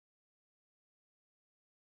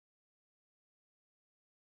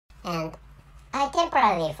and I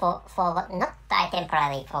temporarily forgot. Not I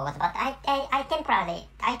temporarily forgot, but I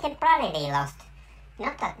temporarily lost.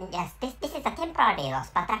 Not that, yes, this is a temporary loss,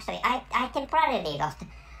 but actually I temporarily lost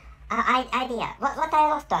an idea. What I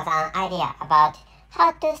lost was an idea about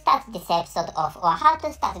how to start this episode of, or how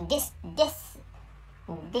to start this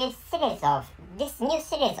new series of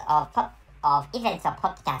events or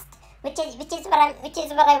podcast, which is what I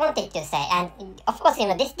wanted to say. And of course,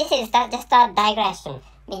 this is just a digression,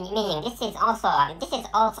 meaning this is also a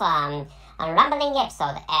rambling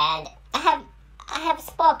episode, and I have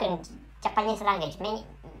spoken Japanese language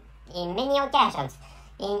in many occasions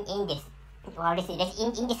in this, or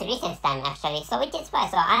in this recent time actually. So which is why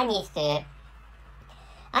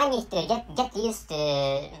I need to get used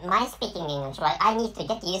to my speaking English, or I need to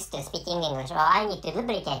get used to speaking English, or I need to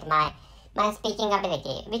lubricate my speaking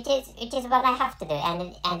ability, which is what I have to do,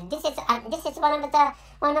 and this is one of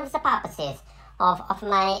the purposes of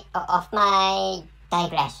my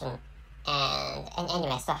digression. And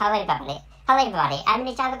anyway, so hello everybody, I'm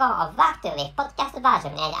Richard Go of Back to Live podcast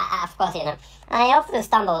version, and of course, I often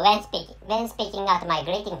stumble when speaking out my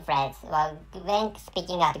greeting phrase, or when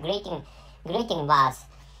speaking out greeting words.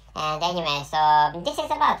 And anyway, so this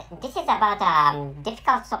is about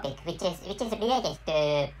difficult topic, which is related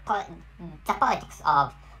to the politics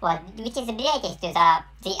of, or which is related to the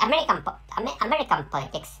American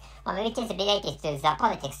politics, or which is related to the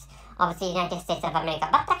politics of the United States of America.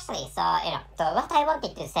 But actually, so what I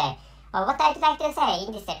wanted to say, or what I'd like to say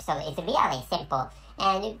in this episode is really simple.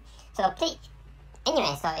 And so please,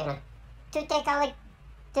 anyway, so to take a look,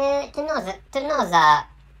 to know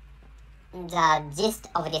the gist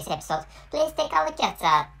of this episode, please take a look at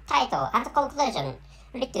the title and the conclusion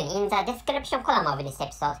written in the description column of this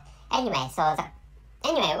episode. Anyway,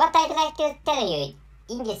 what I'd like to tell you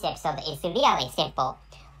in this episode is really simple.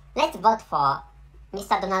 Let's vote for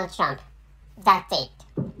Mr. Donald Trump. That's it.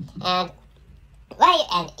 And why?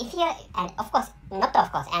 And if you, and of course, not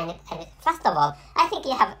of course, and first of all, I think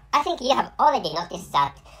you have already noticed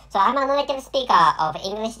that. So I'm a native speaker of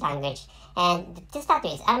English language, and to start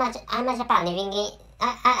with, I'm a Japan living in.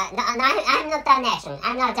 I'm not a nation.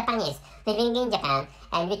 I'm not Japanese living in Japan,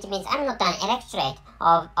 and which means I'm not an electorate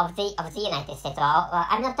of the United States, or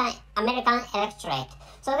I'm not an American electorate.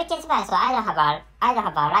 So which is why, so I don't have a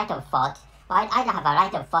right of vote. I don't have a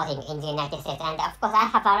right of voting in the United States, and of course I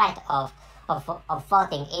have a right of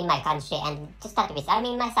voting in my country. And to start with, I'm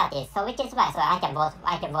in my 30s, so which is why, so I can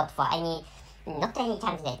vote for any, not any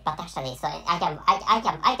candidate, but actually, so I can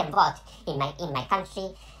vote in my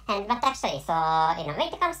country. And but actually, so when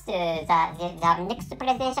it comes to the next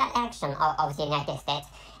presidential election of the United States,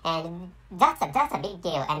 and that's a big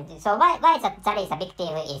deal. And so why that is a big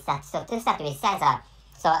deal is that, so to start with,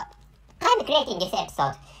 so I'm creating this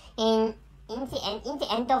episode in the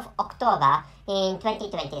end of October in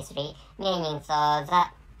 2023, meaning so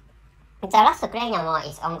the last Ukrainian war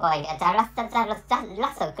is ongoing. The last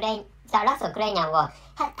Ukrainian war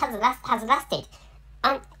has lasted,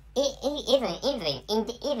 even in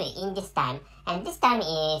this time. And this time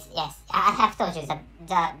is, yes, I have told you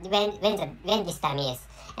that when this time is,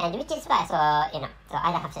 and which is why, so I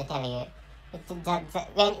don't have to tell you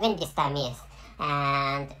when this time is.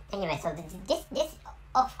 And anyway, so this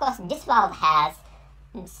of course, this world has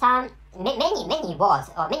many wars,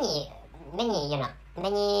 or many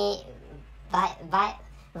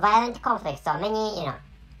violent conflicts, or many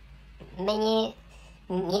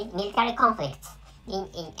military conflicts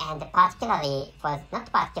and particularly, for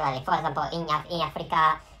example, in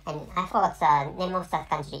Africa, and I forgot the name of that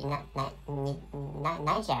country, Niger,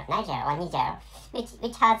 which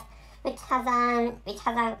has a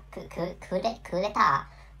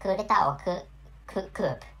coup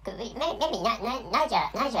maybe Niger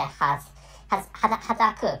has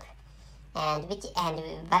a coup, and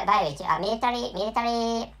by which a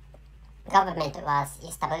military government was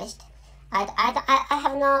established. I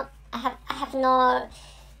have no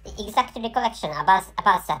exact recollection about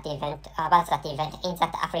that event in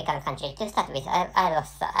that African country. To start with, I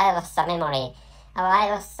lost the memory. I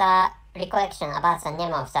lost the recollection about the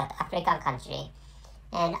name of that African country.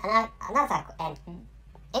 And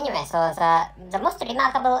anyway, so the most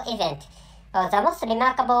remarkable event, or the most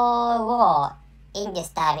remarkable war in this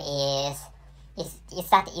time is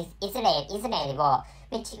that Israeli war,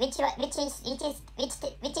 which is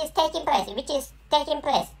taking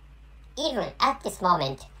place even at this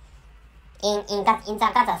moment in the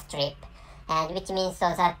Gaza Strip, and which means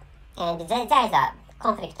so that, and there is a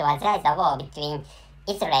conflict, or there is a war between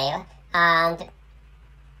Israel and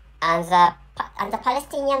the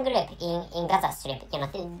Palestinian group in Gaza Strip.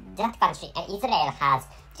 That country, Israel has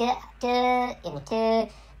two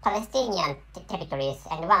Palestinian territories,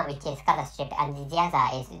 and one which is Gaza Strip, and the other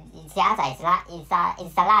is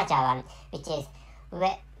the larger one, which is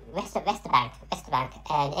West Bank.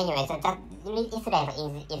 And anyway, so that Israel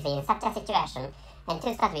is in such a situation, and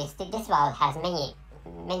to start with, this world has many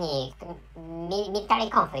military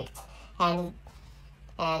conflicts, and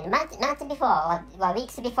months before or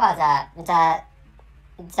weeks before the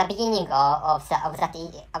beginning of that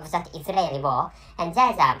Israeli war, and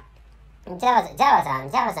there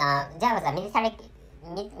was a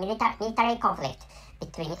military conflict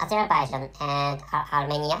between Azerbaijan and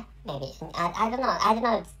Armenia. Maybe I don't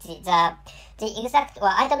know the exact,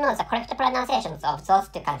 well, I don't know the correct pronunciations of those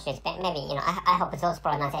two countries. But maybe I hope those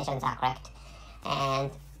pronunciations are correct.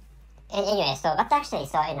 And anyway, so but actually,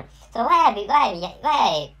 so so why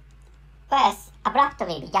I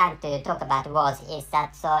abruptly began to talk about wars is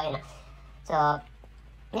that so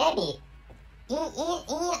maybe in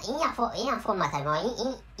a former time, or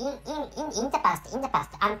in the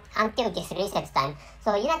past until this recent time,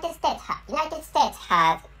 so United States had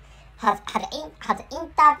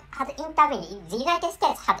intervened. The United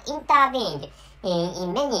States had intervened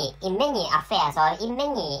in many affairs, or in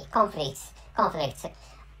many conflicts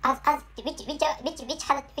which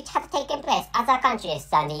had taken place other countries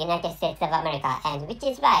than the United States of America, and which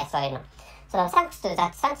is why so thanks to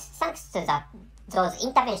those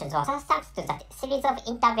interventions, or thanks to that series of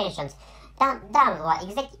interventions done or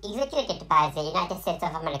executed by the United States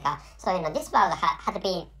of America, so this world had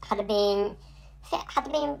been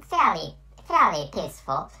fairly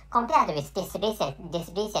peaceful compared with this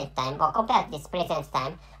recent time, or compared to this present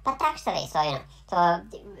time. But actually,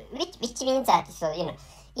 which means that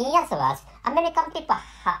in other words, American people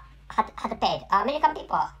have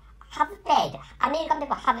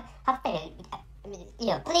paid.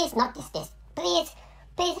 Please notice this. Please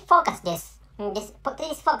focus this. Please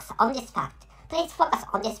focus on this fact. Please focus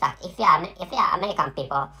on this fact. If you are American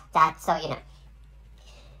people, that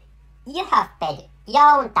you have paid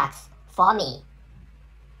your own tax for me.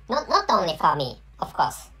 Not only for me, of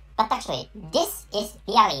course, but actually this is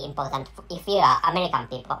really important if you are American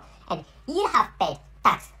people, and you have paid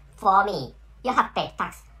tax for me. You have paid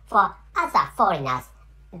tax for other foreigners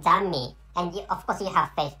than me, and of course you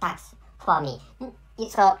have paid tax for me.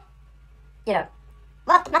 So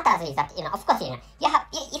what matters is that of course you have,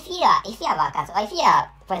 if you are workers, or if you are,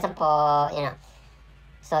 for example,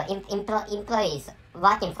 so employees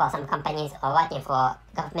working for some companies, or working for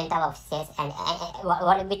governmental offices, and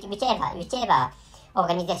whichever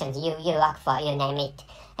organizations you work for, you name it.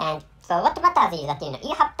 And so what matters is that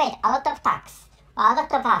you have paid a lot of tax, a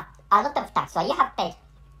lot of tax. So you have paid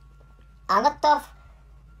a lot of,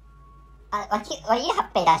 or you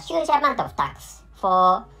have paid a huge amount of tax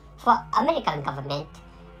for American government.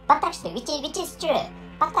 But actually, which is true.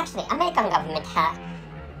 But actually, American government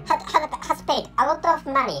has paid a lot of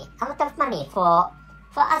money for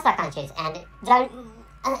other countries, and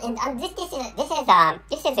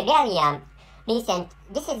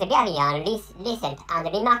this is really recent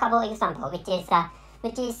and remarkable example, which is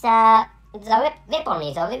the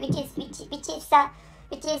weaponry, which is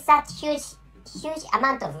that huge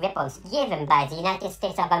amount of weapons given by the United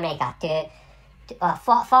States of America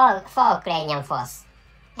for Ukrainian force.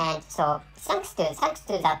 And so thanks to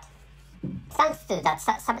that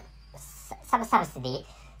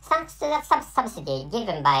subsidy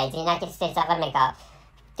given by the United States of America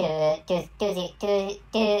to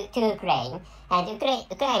Ukraine, and Ukraine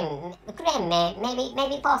may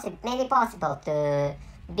be possible to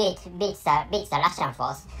beat the Russian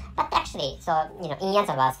force. But actually, in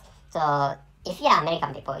other words, so if you are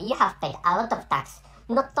American people, you have paid a lot of tax,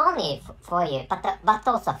 not only for you, but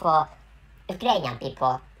also for Ukrainian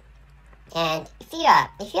people. And if you have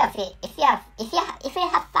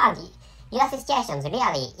found your situations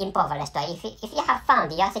really impoverished, or if you have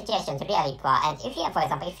found your situations really poor, and if you are, for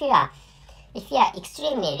example, if you are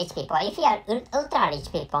extremely rich people, if you are ultra rich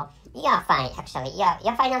people, you are fine. Actually,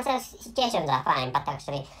 your financial situations are fine. But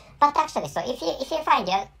actually, so if you find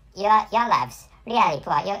your lives really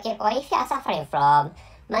poor, or if you are suffering from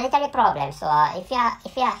monetary problems, or if you are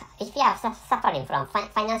suffering from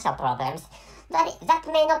financial problems, that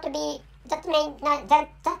may not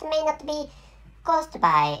be caused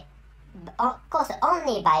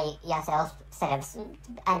only by yourselves, and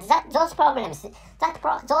those problems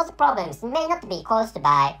may not be caused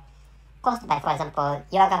by, for example,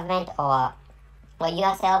 your government or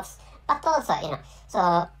yourselves, but also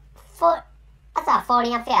so for other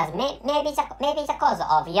foreign affairs may be the cause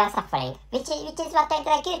of your suffering, which is what I'd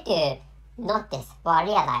like you to notice or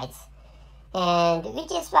realize, and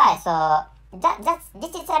which is why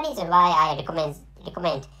this is the reason why I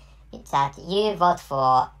recommend that you vote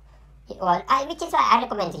for, which is why I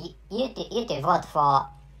recommend you to vote for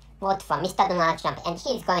Mr. Donald Trump, and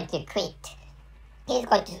he's going to quit. He's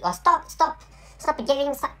going to stop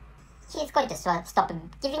giving. He's going to stop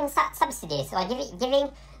giving subsidies or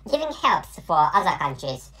giving helps for other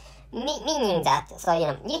countries. Meaning that, so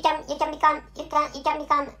you can become.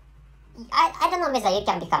 I don't know whether you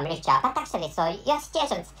can become richer, but actually, so your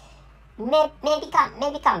situations may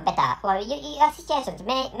become better, or your situations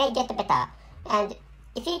may get better. And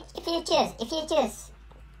if you choose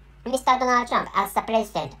Mr. Donald Trump as the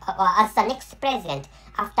president, or as the next president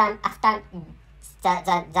after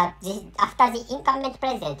the incumbent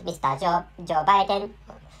president, Mr. Joe Biden,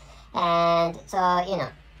 and so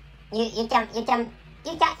you can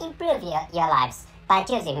improve your lives by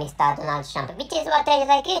choosing Mr. Donald Trump, which is what I'd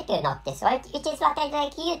like you to notice, right? Which is what I'd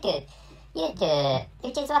like you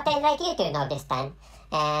to know this time.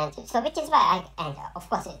 And so, which is why and of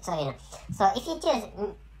course, so so if you choose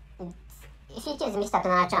Mr.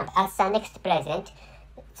 Donald Trump as the next president,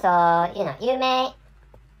 so you may,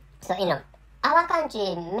 so our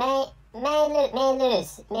country may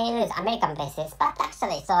lose American bases, but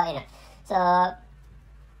actually, so so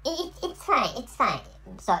it's fine.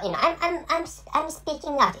 So I'm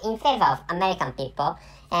speaking out in favor of American people,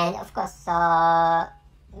 and of course, so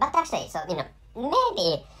but actually, so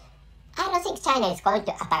maybe I don't think China is going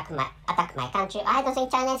to attack my country. I don't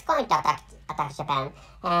think China is going to attack Japan,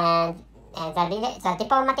 and the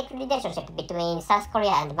diplomatic relationship between South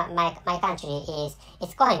Korea and my country is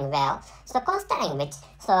going well. So considering which,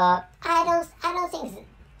 so I don't think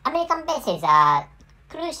American bases are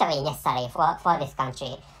crucially necessary for this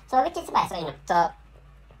country. So which is why, so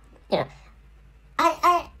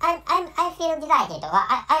I feel delighted, or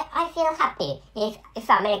I feel happy if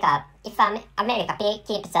America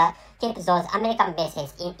keeps those American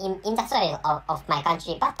bases in the soil of my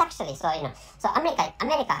country. But actually, so America,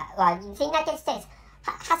 well, the United States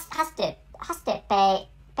has to pay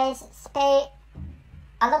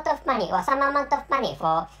a lot of money, or some amount of money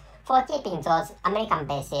for keeping those American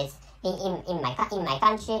bases in my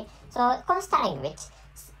country. So considering which,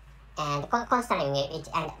 and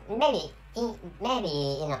maybe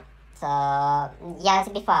so years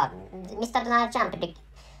before, Mr. Donald Trump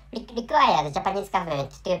required the Japanese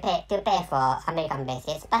government to pay for American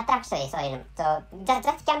bases, but actually, so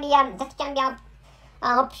that can be an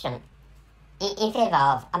option in favor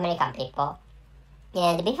of American people.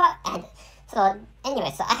 And so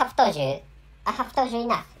anyway, so I have told you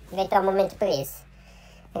enough. Wait a moment, please.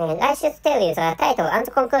 And I should tell you the title and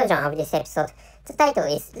the conclusion of this episode. The title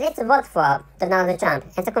is "Let's vote for Donald Trump,"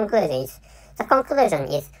 and the conclusion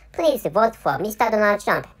is "Please vote for Mr. Donald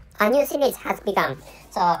Trump. A new series has begun."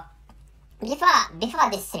 So before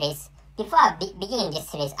this series, beginning this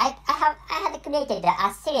series, I had created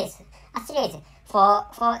a series for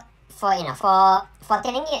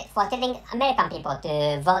telling American people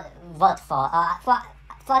to vote for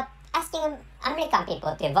asking American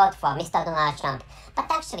people to vote for Mr. Donald Trump. But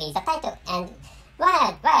actually, the title, and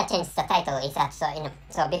why I changed the title is that, so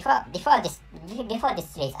before this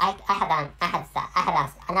series, I had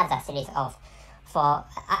another series of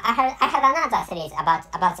I had another series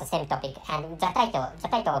about the same topic, and the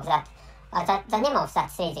title of that, the name of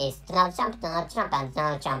that series is Donald Trump, and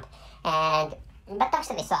Donald Trump. And but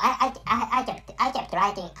actually, so I kept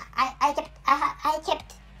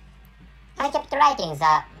writing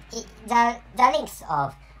the links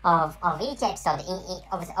of each episode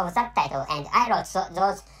of that title, and I wrote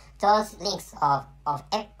those links of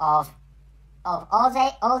all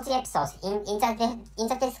the episodes in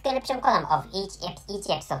the description column of each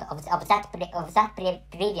episode of that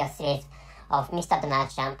previous series of Mr. Donald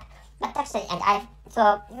Trump. But actually,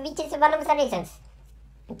 which is one of the reasons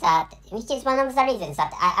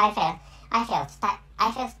that I felt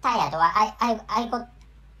tired, or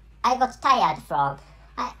I got tired from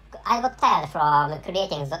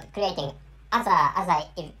creating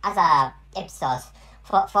other episodes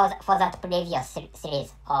for that previous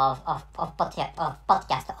series of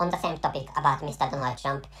podcast on the same topic about Mr. Donald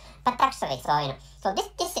Trump. But actually, so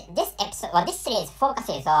this episode, or this series,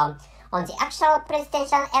 focuses on the actual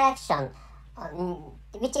presidential election,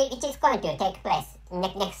 which is going to take place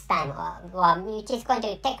next time, or which is going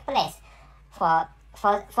to take place for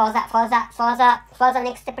the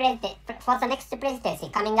next presidency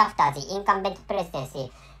coming after the incumbent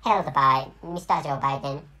presidency held by Mr. Joe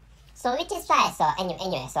Biden. So which is why, so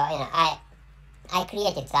anyway, so I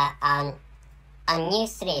created a new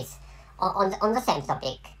series on the same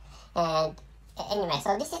topic. And anyway,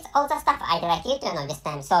 so this is all the stuff I'd like you to know this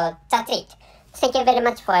time. So that's it. Thank you very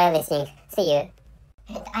much for listening. See you.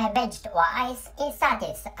 And I wedged or I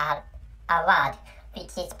inserted a word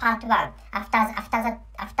which is part one after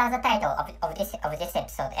the title of this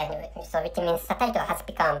episode, and so which means the title has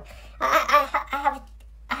become. I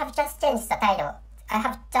have just changed the title. I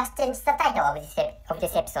have just changed the title of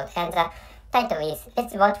this episode, and the title is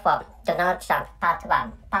Let's Vote for Donald Trump Part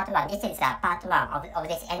One. Part One. This is the part one of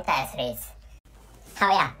this entire series. Oh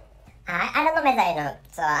yeah. I don't know whether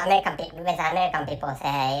so American people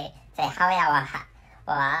say how yeah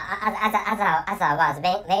or other words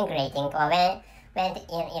when greeting or when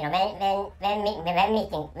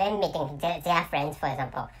meeting their friends, for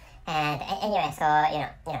example. And anyway, so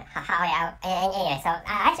how yeah. Anyway, so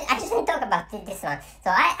I shouldn't talk about this one. So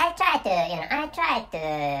I try to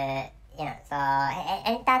so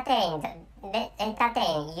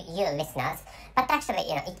entertain you listeners, but actually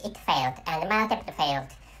it failed, and my attempt failed.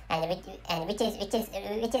 And which is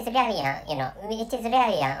really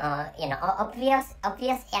obvious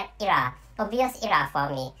error for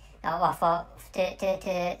me, or for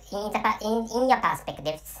in your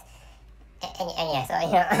perspectives. Anyway, so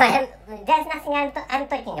there's nothing I'm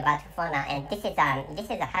talking about for now, and this is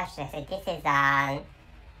a harsh this is a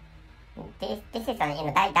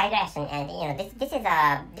digression, and this is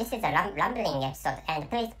a rambling episode, and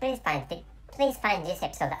please find this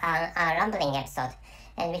episode a rambling episode.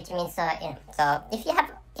 And which means so if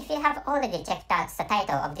you have already checked out the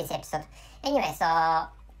title of this episode, anyway, so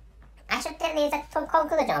I should tell you the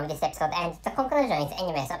conclusion of this episode, and the conclusion is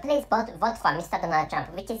anyway, so please vote for Mr. Donald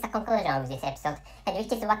Trump, which is the conclusion of this episode, and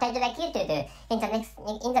which is what I'd like you to do in the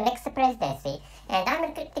next presidency. And I'm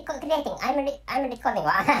recording.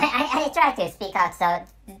 I try to speak out so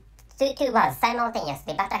two words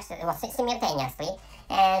simultaneously, but actually simultaneously,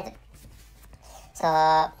 and so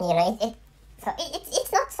so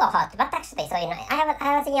it's not so hot, but actually, so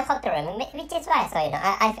I was in a hot room, which is why, so I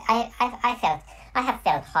have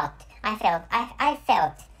felt hot. I have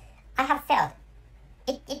felt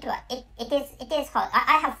it is hot.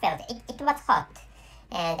 I have felt it was hot.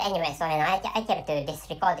 And anyway, so I came to this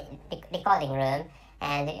recording room,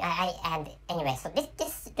 and anyway, so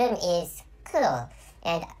this room is cool.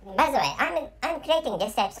 And by the way, I'm creating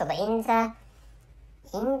this episode in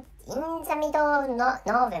the middle of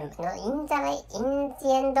November, in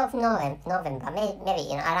the end of November, maybe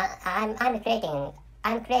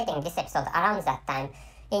I'm creating this episode around that time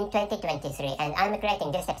in 2023, and I'm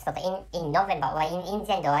creating this episode in November, or in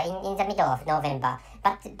the end, or in the middle of November.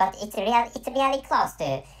 But it's really close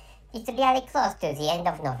to the end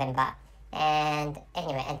of November. And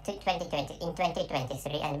anyway, and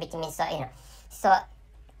 2023, and which means so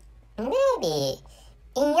maybe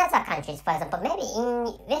in other countries, for example, maybe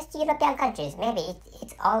in West European countries, maybe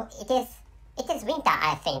it is winter,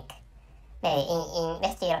 I think. Maybe in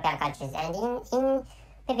West European countries, and in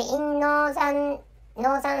maybe in northern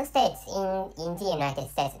states in the United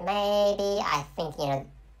States, maybe I think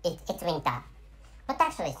it's winter. But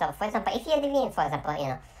actually, so for example, if you live in, for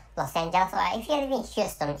example, Los Angeles, or if you live in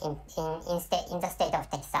Houston in the state of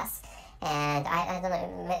Texas, and I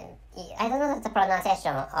don't know the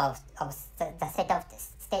pronunciation of the state of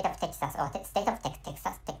Texas, or state of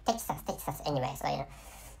Texas anyway.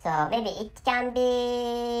 So maybe it can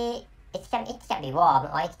be warm,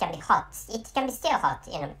 or it can be hot. It can be still hot,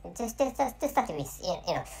 just to start with,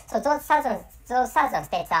 So those southern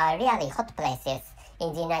states are really hot places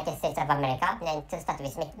in the United States of America. And to start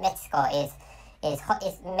with, Mexico is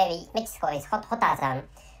hotter than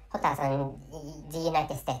the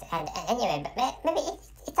United States. And anyway, maybe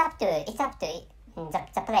it's up to the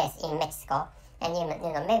place in Mexico, and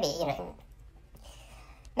maybe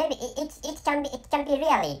it can be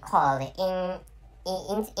really cold in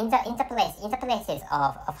the places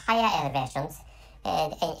of higher elevations.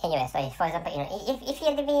 And anyway, so for example, if you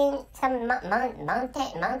live in some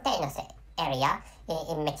mountainous area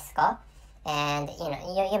in Mexico, and you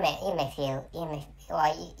may feel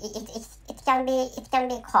it can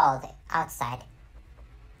be cold outside.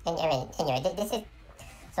 And anyway, this is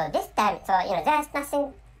so this time. So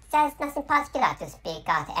there's nothing particular to speak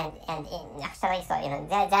out, and actually, so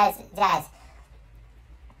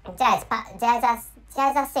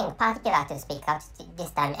there's a thing particular to speak out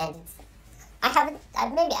this time, and I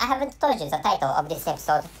haven't told you the title of this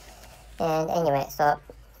episode. And anyway, so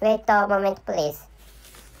wait a moment, please.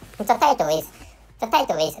 The title is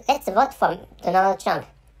Let's Vote for Donald Trump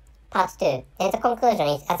Part 2, and the conclusion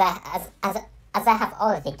is, as I have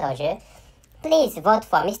already told you, please vote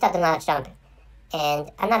for Mr. Donald Trump.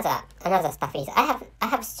 And another stuff is, I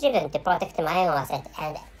have striven to protect my own asset,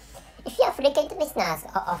 and if you are frequent listeners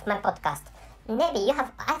of my podcast, maybe you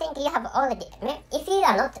have, I think you have already, if you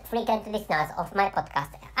are not frequent listeners of my podcast,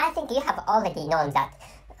 I think you have already known that,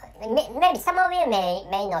 maybe some of you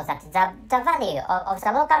may know that the value of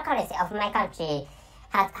the local currency of my country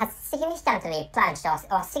has significantly plunged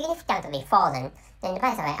or significantly fallen. And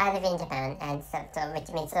by the way, I live in Japan, and so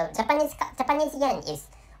which means Japanese yen is,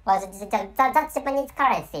 that Japanese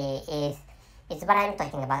currency is what I'm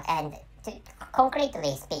talking about. And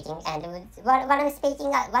concretely speaking, and what I'm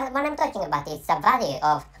talking about is the value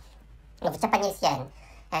of Japanese yen,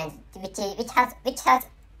 and which has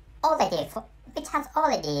already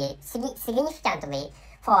significantly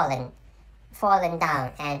fallen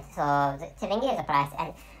down. And so telling you the price,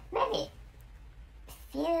 and maybe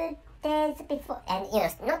few days before, and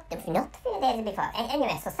not few days before, and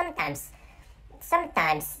anyway, so sometimes $1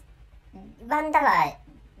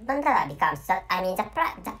 becomes,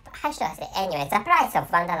 how should I say, anyway, the price of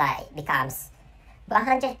 $1 becomes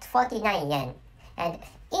 149 yen. And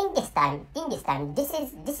in this time, this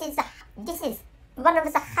is one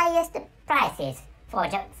of the highest prices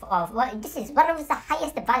this is one of the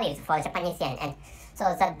highest values for Japanese yen. And so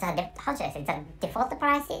how should I say, the default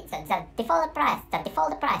price,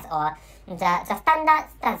 or the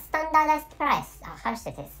standardized price, how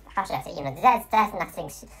should I say,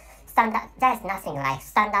 there's nothing like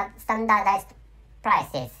standardized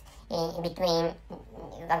prices in between,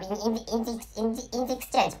 in the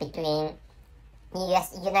exchange between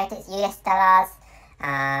US dollars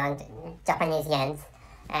and Japanese yens.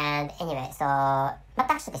 And anyway, so, but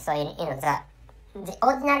actually, so the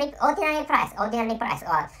ordinary price, or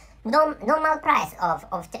normal price of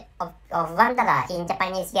 $1 in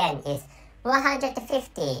Japanese yen is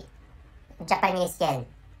 150 Japanese yen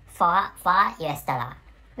for US dollar,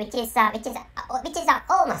 which is an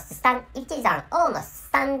almost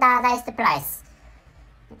standardized price.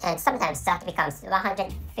 And sometimes that becomes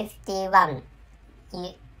 151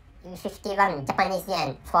 Japanese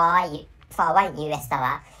yen for $1 US,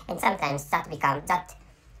 and sometimes that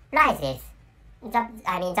rises. The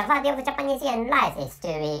value of Japanese yen rises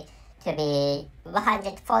to be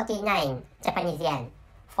 149 Japanese yen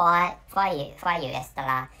for US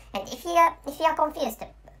dollar. And if you are confused,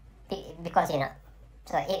 because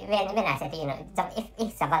so when I said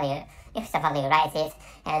if the value rises,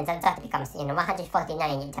 and that becomes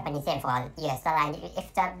 149 Japanese yen for US dollar, and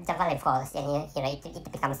if the value falls, then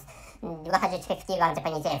it becomes 151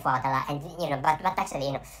 Japanese yen for dollar. And but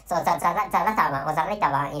actually so the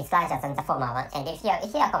latter one is larger than the former one. And if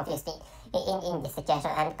you are confused in this situation,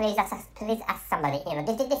 and please ask somebody.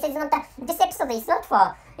 This episode is not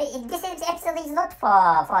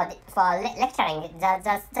for lecturing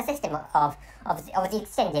the system of the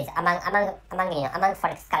exchanges among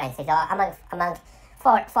forex currencies, or among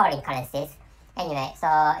foreign currencies. Anyway, so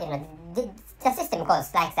the system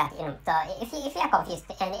goes like that. So if you are confused,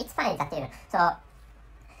 and it's fine that so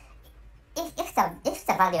if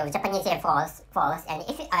the value of Japanese yen falls, and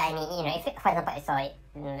if for example, so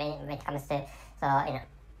when it comes to, so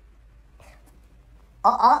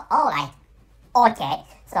all right, okay.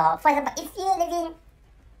 So for example, if you live in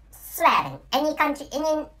Sweden, any country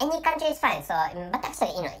is fine. So but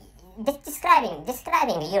actually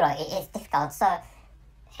describing euro is difficult. So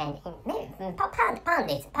and maybe pound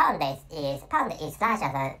is larger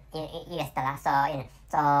than US dollar. So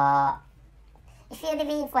so if you live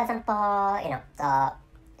in, for example,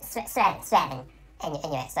 Sweden,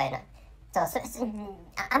 anyway, so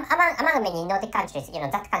among many Nordic countries,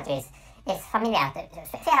 that country is familiar,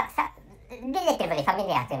 relatively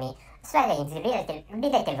familiar to me. Sweden is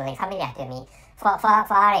relatively familiar to me for a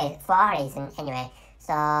reason, anyway.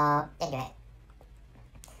 So anyway,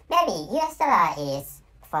 maybe US dollar is,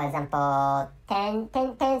 for example, 10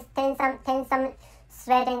 some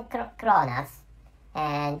Sweden kronas,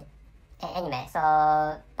 and anyway, so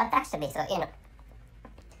but actually, so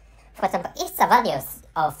for example, if the values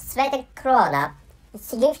of Sweden krona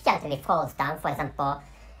significantly falls down, for example,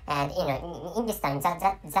 and in this time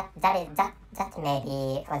that may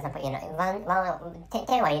be, for example, 10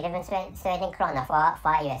 or 11 Sweden krona for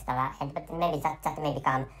US dollar, and but maybe that may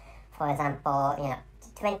become, for example,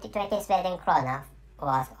 20 Sweden krona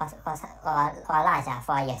or larger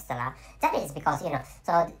for US dollar. That is because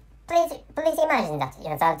so please imagine that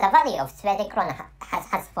the value of Swedish krona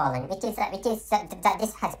has fallen, which is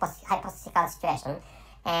this hypothetical situation.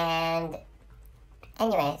 And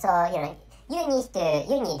anyway, so you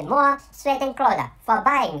need more Swedish krona for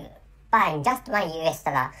buying just $1 US.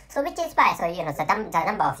 So which is why, so the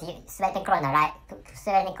number of Swedish krona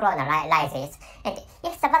rises, and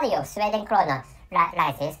if the value of Swedish krona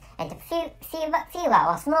rises, and fewer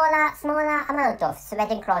or smaller amount of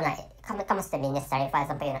Swedish krona comes to be necessary.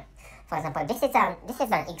 For For example, this is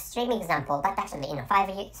an extreme example, but actually,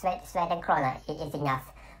 5 Sweden krona is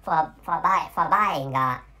enough for buying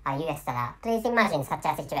a US dollar. Please imagine such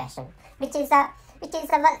a situation, which is the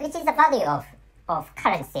value of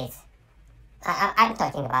currencies I'm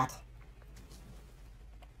talking about.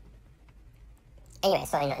 Anyway,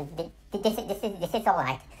 so this is all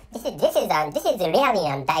right. This is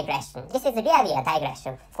really a digression. This is really a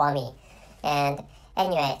digression for me. And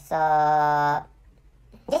anyway, so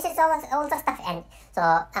this is all the stuff. And so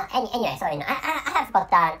anyway, so I have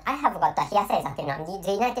got the hearsay that the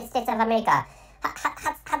United States of America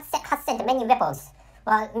has sent many weapons.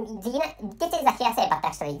 Well, this is a hearsay, but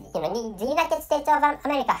actually, the United States of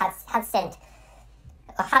America has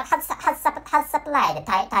supplied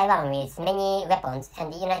Taiwan with many weapons,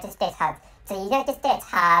 and the United States has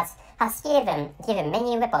given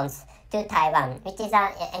many weapons to Taiwan, which is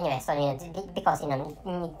anyway. So because the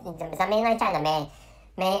mainland China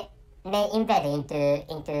may invade into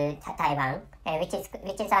Taiwan, which is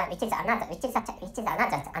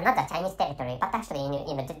another Chinese territory. But actually,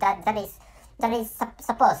 that is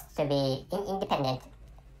supposed to be independent,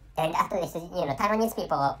 and after this, Taiwanese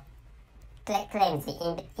people claims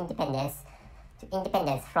the independence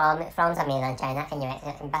from the mainland China. Anyway,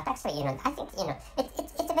 but actually, I think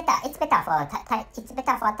it's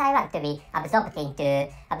better for Taiwan to be absorbed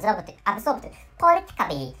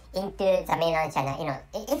politically into the mainland China.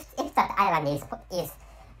 If that island is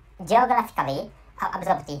geographically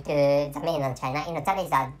absorbed into the mainland China, I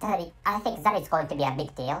think that is going to be a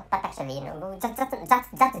big deal. But actually,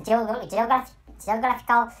 that's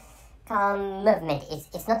geographical movement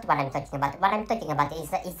is not what I'm talking about. What I'm talking about is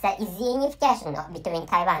the unification between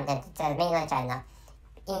Taiwan and the mainland China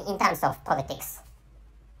in terms of politics.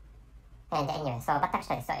 And anyway, so but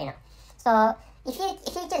actually, so if you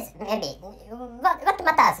just maybe what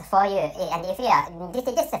matters for you, and if you are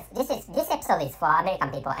this episode is for American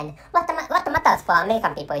people, and what matters for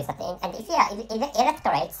American people is that, and if you are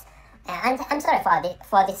electorates, and I'm sorry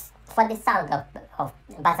for this sound of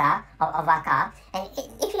buzzer of a car, and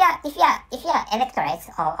if you are electorates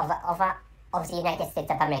of the United States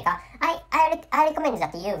of America, I recommend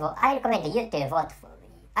that you vote. I recommend you to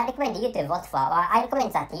vote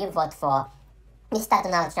for Mr.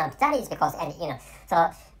 Donald Trump. That is because, and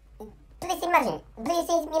so please imagine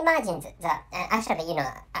that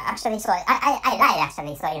actually, so I lied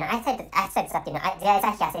actually. So I said that there is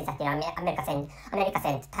a hearsay that America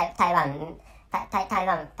sent Taiwan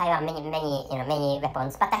many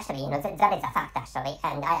weapons, but actually that is a fact actually,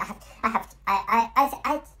 and I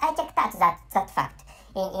checked out that fact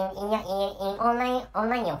in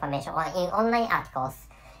online information or in online articles.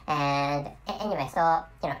 And anyway, so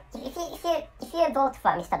if you vote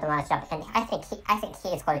for Mr. Donald Trump, and I think he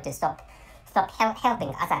is going to stop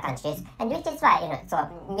helping other countries, and which is why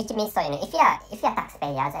which means if you are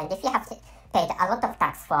taxpayers, and if you have paid a lot of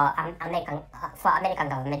tax for American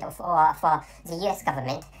government or for the U.S.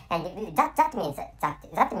 government, and that means that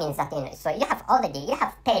so you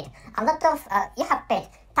have paid a lot of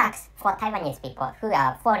tax for Taiwanese people who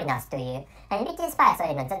are foreigners to you, and which is why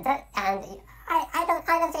and I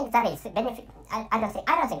don't think that is benefit. I don't think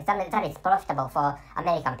that is profitable for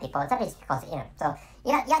American people. That is because so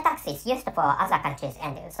your tax is used for other countries,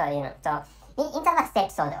 and so so in the last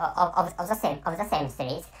episode of the same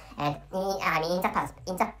series, and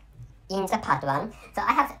in the part 1, so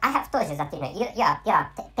I have told you that you are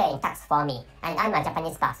paying tax for me, and I'm a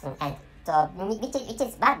Japanese person, and so which is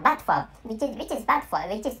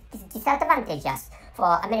disadvantageous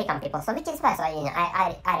for American people. So which is why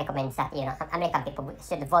I recommend that American people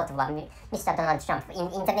should vote for Mr. Donald Trump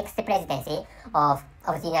in the next presidency of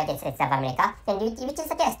the United States of America, and which is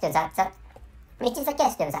the case to that. Which is the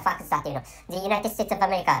case to the fact that the United States of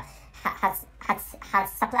America has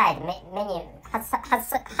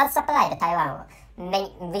supplied Taiwan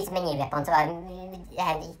with many weapons,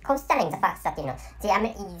 and considering the fact that the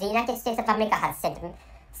United States of America has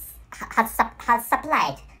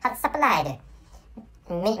supplied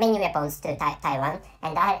many weapons to Taiwan,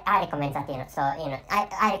 and I recommend that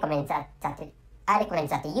I recommend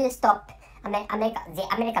that you stop the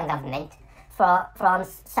American government from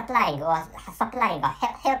supplying or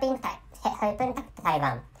helping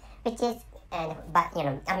Taiwan, which is but the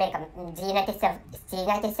United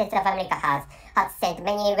States of America has sent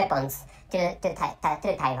many weapons to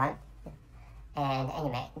Taiwan, and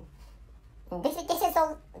anyway, this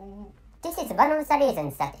is one of the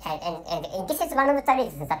reasons that and this is one of the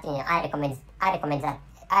reasons that I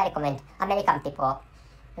recommend American people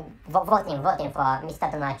voting for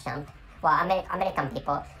Mr. Donald Trump, for American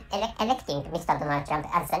people electing Mr. Donald Trump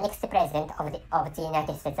as the next president of the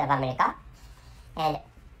United States of America, and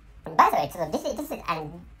by the way, so this is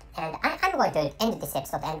and I'm going to end this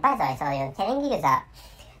episode. And by the way, so telling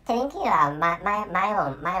you my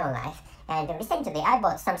own life. And recently, I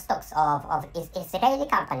bought some stocks of Israeli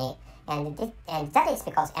company, and that is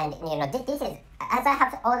because, and this is, as I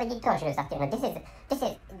have already told you, that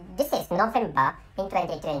this is November in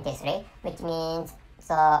 2023, which means,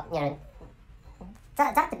 so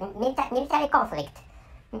that military conflict,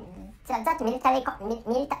 that military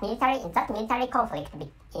conflict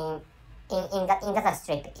in Gaza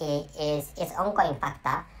Strip is ongoing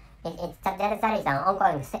factor. There is an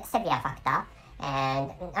ongoing severe factor,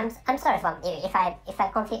 and I'm sorry if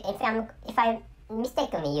I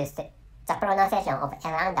mistakenly used the pronunciation of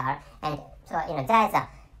Elander, and so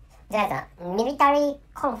there's a military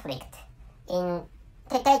conflict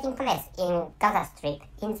taking place in Gaza Strip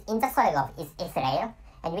in the soil of Israel,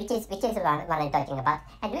 and which is what I'm talking about,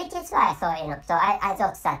 and which is why, so I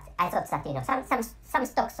thought that some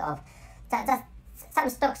stocks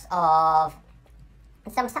of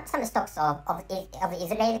some stocks of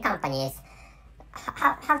Israeli companies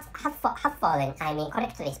have fallen. I mean,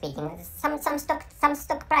 correctly speaking, some stock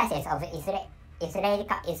prices of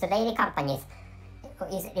Israeli companies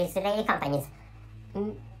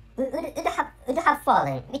would have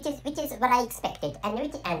fallen, which is what I expected, and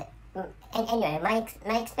anyway, my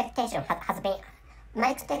expectation my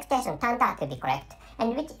expectation turned out to be correct,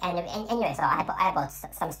 and anyway, so I bought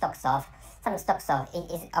some stocks of an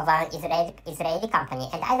Israeli company,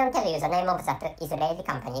 and I don't tell you the name of that Israeli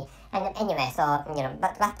company, and anyway, so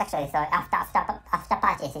but actually, so after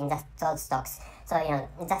purchasing those stocks, so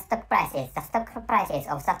the stock prices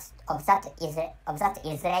of that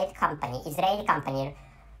Israeli company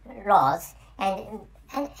rose, and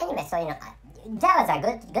anyway, so that was a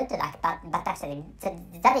good luck, but actually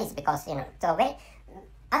that is because so when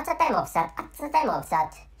at the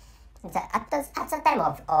time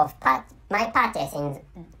of my purchasing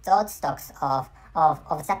those stocks of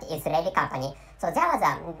that Israeli company, so there was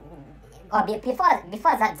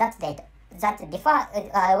before that date, a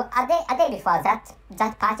day before that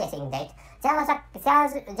purchasing date, there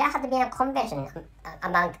had been a convention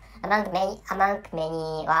among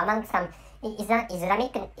some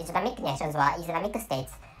Islamic nations or Islamic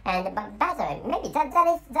states. And by the way, maybe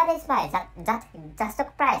that is why that the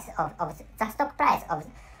stock price of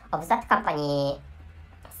that company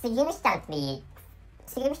significantly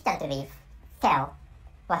fell,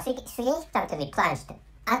 or significantly plunged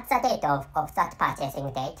at the date of that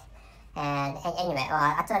purchasing date, and anyway, or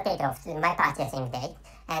at the date of my purchasing date,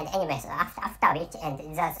 and anyway, so after which, and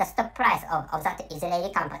the stock price of that Israeli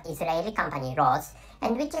company rose,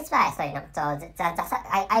 and which is why, so I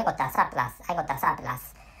got a surplus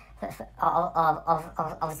of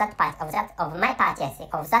my purchasing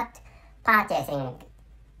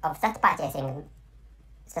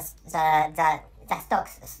the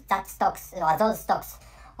stocks or those stocks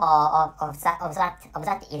of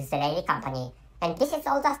that Israeli company, and this is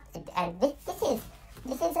all that, and this is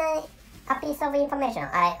a piece of information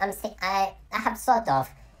I have sort of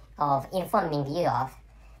informing you of.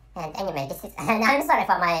 And anyway, this is, and I'm sorry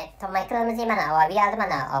for my clumsy manner or weird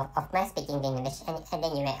manner of my speaking English. And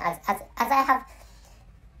anyway,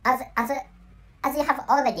 as you have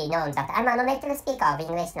already known that I'm a native speaker of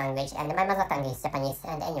English language and my mother tongue is Japanese.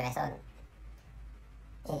 And anyway, so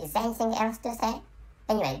is there anything else to say?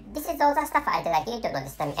 Anyway, this is all the stuff I'd like you to know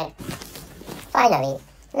this time. And finally,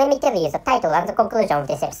 let me tell you the title and the conclusion of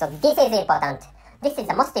this episode. This is important. This is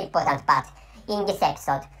the most important part in this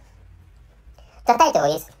episode. The title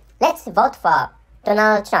is Let's Vote for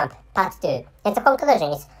Donald Trump, Part 2. And the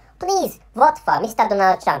conclusion is, please vote for Mr.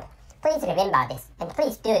 Donald Trump. Please remember this, and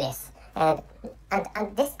please do this. And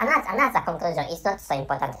this another conclusion is not so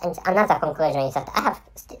important. And another conclusion is that I have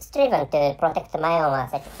striven to protect my own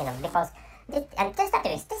asset, because to start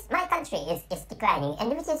with, my country is declining, and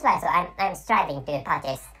which is why so I'm striving to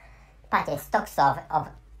purchase stocks of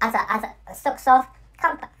other stocks of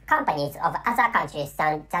companies of other countries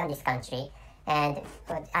than this country. And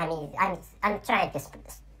I mean, I'm trying to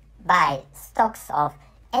buy stocks of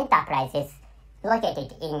enterprises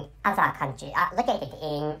located in other countries,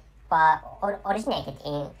 originated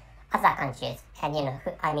in other countries, and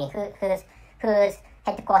whose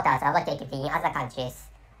headquarters are located in other countries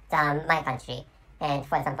than my country. And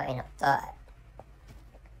for example, so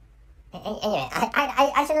anyway,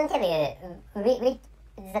 I shouldn't tell you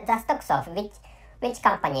the stocks of which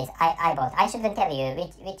companies I bought. I shouldn't tell you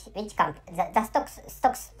the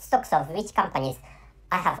stocks of which companies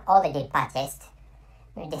I have already purchased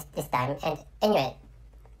this time. And anyway,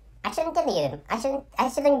 I shouldn't tell you. I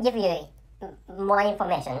shouldn't give you more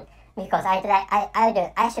information, because I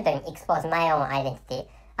shouldn't expose my own identity.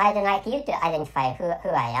 I'd like you to identify who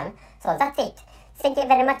I am. So that's it. Thank you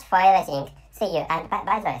very much for everything. See you. And by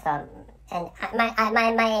the way, so and my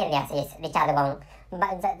alias is Richard Wong.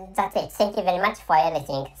 But that's it. Thank you very much for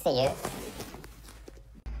everything. See you.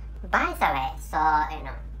 By the way, so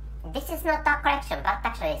this is not a correction, but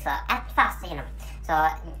actually, so at first, so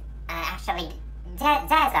actually,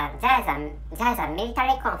 there's a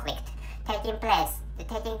military conflict taking place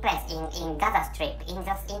in Gaza Strip, in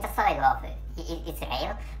the soil of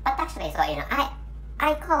Israel. But actually, so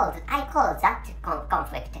I called that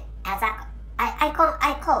conflict as a I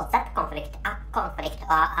call that conflict a conflict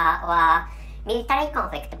or military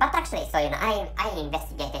conflict. But actually, so I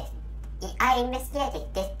investigated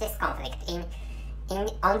this conflict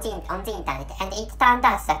on the internet, and it turned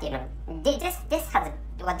out that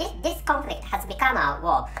this conflict has become a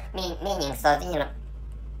war. Meaning, so a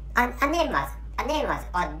name was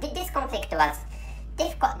or this conflict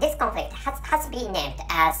has been named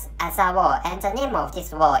as a war, and the name of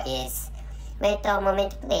this war is, wait a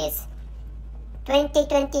moment please,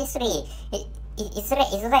 2023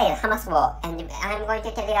 Israel Hamas war. And I'm going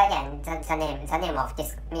to tell you again the name of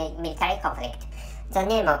this military conflict. The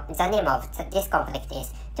name of this conflict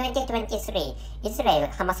is 2023 Israel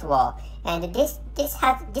Hamas war, and this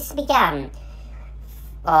began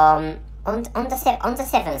on the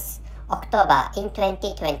 7th October in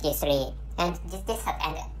 2023, and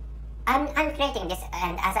I'm creating this,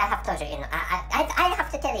 and as I have told you, I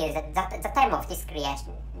have to tell you that the time of this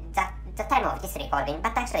creation, the time of this recording,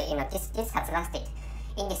 but actually, this has lasted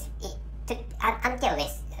until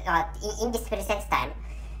this, in this present time.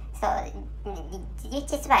 So,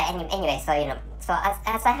 which is why, anyway, so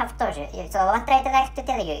as I have told you, so what I'd like to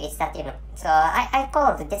tell you is that, so I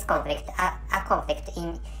called this conflict a conflict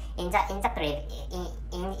in the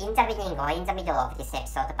beginning or in the middle of this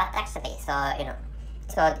episode, but actually, so,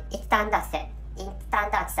 so it turned out that,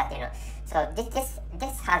 so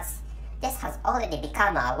this has already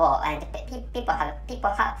become a war, and people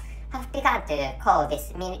have begun to call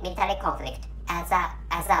this military conflict as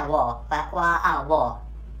a war, or a war.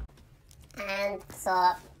 And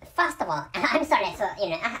so, first of all, I'm sorry. So I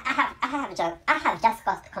have just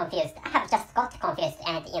got confused.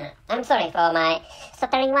 And I'm sorry for my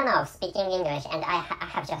stuttering manner of speaking English, and I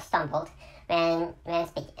have just stumbled when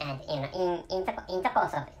speaking, and in the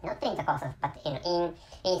course of, not in the course of, but in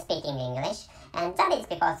speaking English, and that is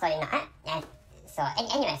because anyway,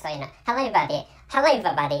 hello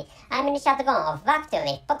everybody, I'm Richard Gon of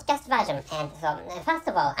Work2Live podcast version, and so first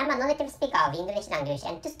of all, I'm a non-native speaker of English language,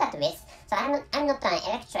 and to start with, so I'm not an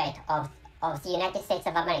electorate of the United States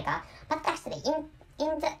of America, but actually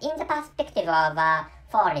in the perspective of a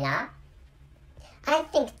foreigner, I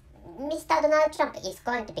think Mr. Donald Trump is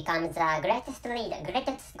going to become the greatest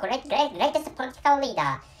political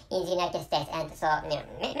leader in the United States, and so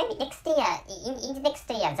maybe next year, in the next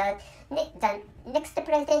year, the next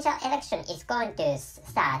presidential election is going to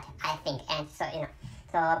start, I think, and so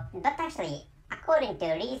but actually, according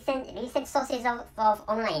to recent sources of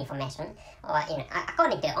online information, or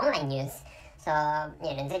according to online news, so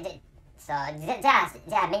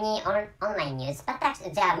there are many online news, but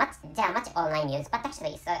actually there are much online news, but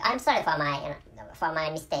actually, so I'm sorry for my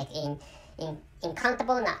mistake in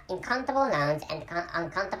countable nouns and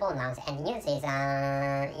uncountable nouns, and news is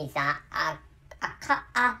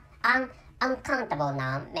uncountable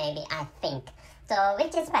noun, maybe, I think. So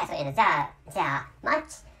which is why, so there are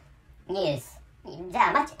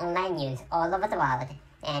much online news all over the world,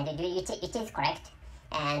 and it is correct.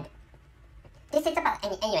 And this is about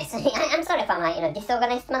anyway. So I'm sorry for my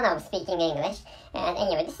disorganized manner of speaking English. And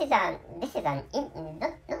anyway, this is an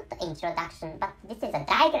not introduction, but this is a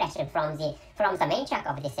digression from the main track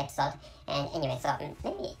of this episode. And anyway, so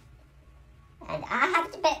maybe. And I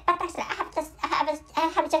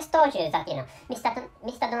have just told you that Mr.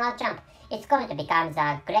 Donald Trump is going to become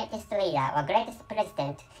the greatest leader or greatest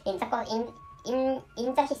president in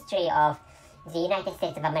the history of the United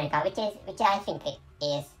States of America, which I think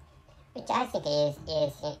is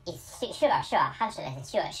sure. How should I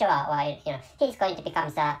say sure? Or he's going to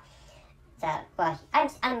become well, I'm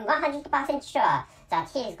 100% sure that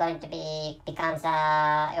he is going to be the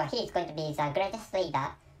greatest leader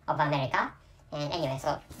of America. And anyway,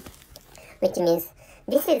 so which means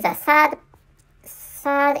this is the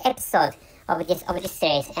third episode of this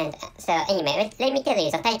series. And so anyway, let me tell you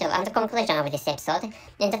the title and the conclusion of this episode.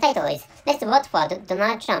 And the title is Let's Vote for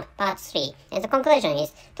Donald Trump Part 3. And the conclusion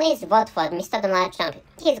is Please vote for Mr. Donald Trump.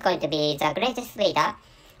 He's going to be the greatest leader.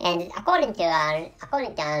 And according to a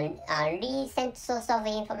recent source of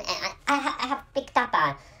information, I have picked up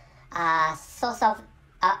a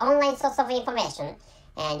online source of information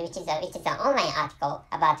and which is an online article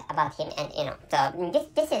about him, and so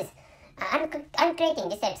this is I'm creating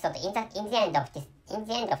this episode in the end of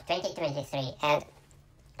 2023, and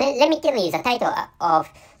let me tell you the title of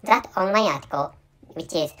that online article,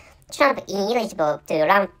 which is Trump ineligible to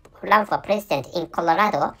run for president in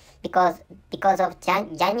Colorado because of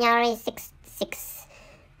January 6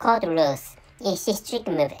 court rules. Is strict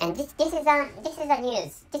move, and this is a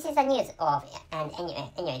news of, and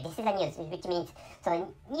anyway this is a news, which means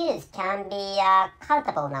so news can be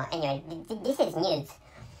countable now. Anyway, this is news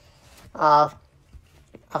of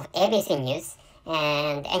ABC News,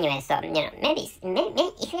 and anyway, so maybe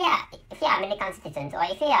if you are American citizens, or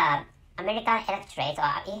if you are American electorate,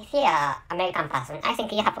 or if you are American person, I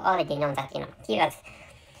think you have already known that he was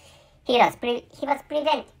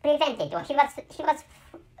prevented, or he was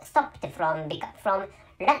stopped from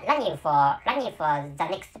running for the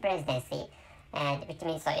next presidency, and which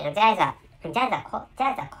means so there's a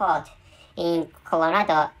court in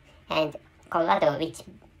Colorado which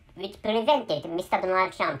prevented Mr.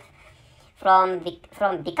 Donald Trump from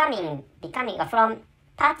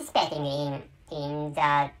participating in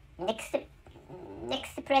the next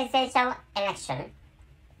presidential election,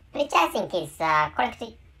 which I think is a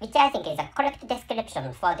correct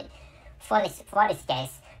description for this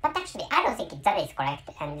case. But actually, I don't think that is correct,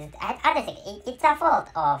 and I don't think it's a fault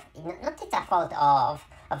of that court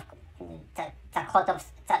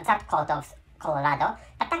of Colorado.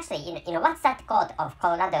 But actually, what that court of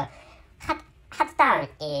Colorado had done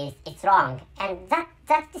is it's wrong, and that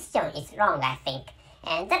decision is wrong, I think,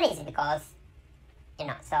 and that is because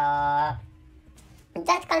so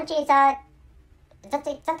that country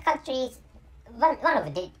is one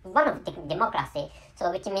of the democracy. So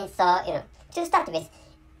which means to start with,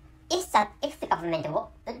 if the government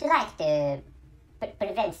would like to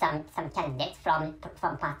prevent some candidates from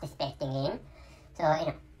participating in, so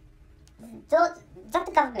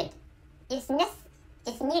that government is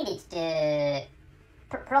needed to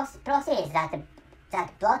proceed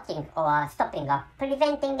that blocking or stopping or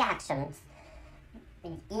preventing actions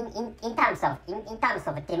in terms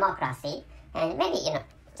of democracy, and maybe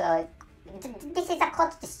so this is a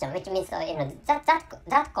court decision, which means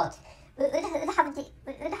that court would have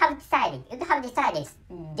decided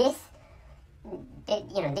this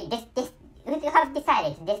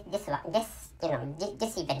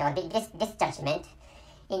this event, or this judgment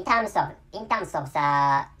in terms of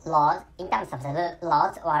the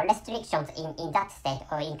laws or restrictions in that state,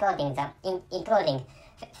 or including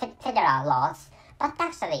federal laws. But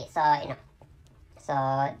actually, so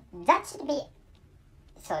that should be.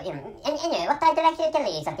 So anyway, what I'd like to tell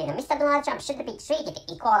you is that Mr. Donald Trump should be treated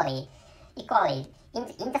equally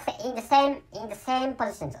in the same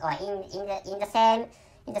positions, or in the same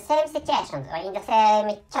situations, or in the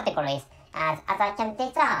same categories as other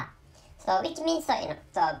candidates are. So which means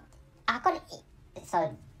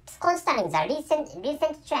considering the recent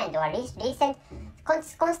trend, or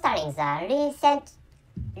considering the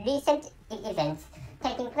recent events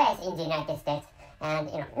taking place in the United States.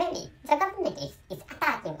 And maybe the government is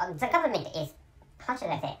attacking, or the government is, how should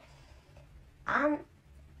I say,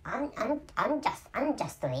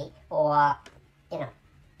 unjustly, or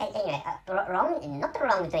anyway, not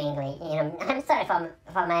wrongdoingly. I'm sorry for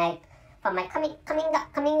my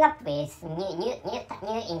coming up with new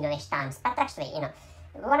English terms, but actually,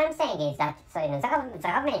 what I'm saying is that the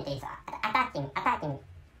government is attacking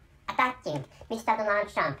Mr. Donald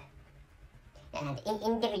Trump, and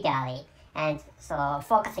individually. And so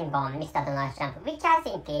focusing on Mr. Donald Trump, which I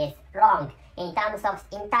think is wrong in terms of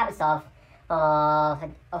a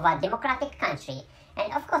democratic country.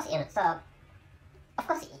 And of course,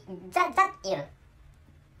 that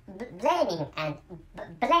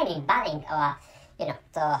blaming, bullying, or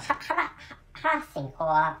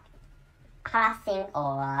harassing,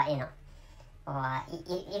 or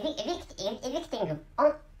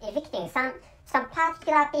or evicting some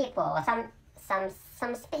particular people, or some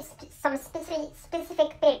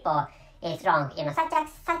specific people is wrong. Such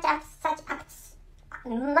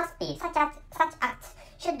acts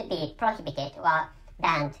should be prohibited or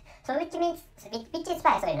banned. So which is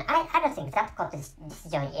why I don't think that court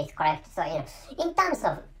decision is correct. So in terms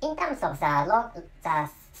of the law, the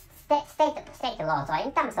state laws, or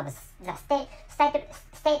in terms of the state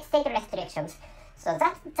restrictions, so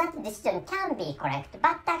that decision can be correct.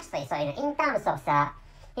 But actually, in terms of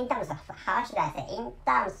how should I say, in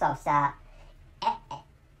terms of the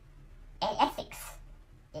ethics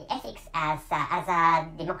as a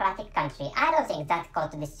democratic country, I don't think that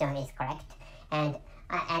court decision is correct. And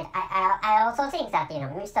And I also think that,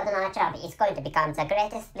 Mr. Donald Trump is going to become the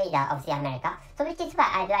greatest leader of the America. So which is why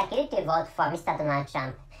I'd like you to vote for Mr. Donald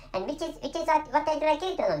Trump. And which is what I'd like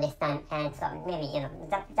you to know this time. And so maybe,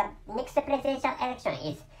 the next presidential election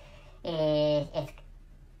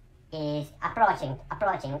is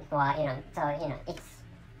approaching for, so, it's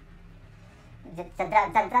the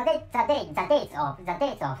dates of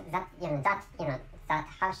that, that,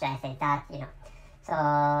 how should I say that, so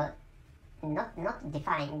not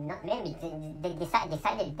defined, not maybe the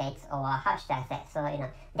decided dates, or how should I say, so,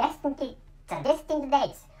 the destined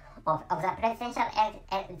dates of the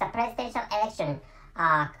presidential election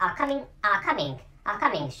are coming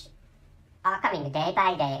day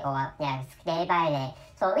by day, or yes, day by day.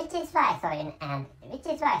 So which is why, if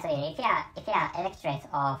you are electorate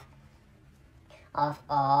of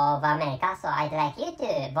America, so I'd like you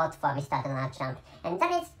to vote for Mr. Donald Trump, and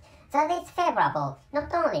that is favorable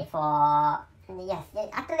not only for, yes,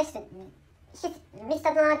 at least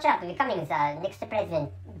Mr. Donald Trump becoming the next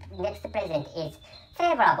president is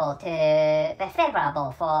favorable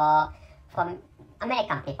for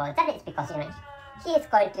American people. That is because, he is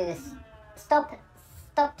going to stop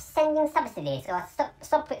sending subsidies, or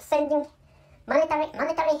stop sending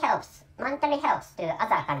monetary helps to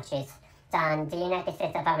other countries than the United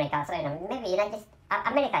States of America. So, maybe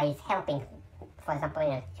America is helping, for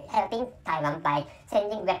example, helping Taiwan by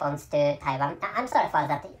sending weapons to Taiwan. I'm sorry for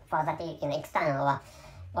that, external,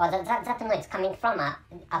 or that noise coming from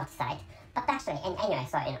outside. But actually, and anyway,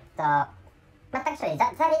 so, but actually,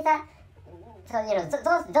 that is a, so,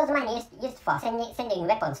 those money used for sending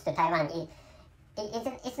weapons to Taiwan,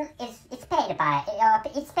 it's paid by,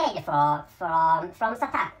 it's paid from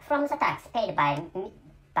the tax paid by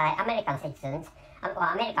American citizens, or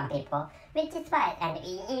American people, which is why, and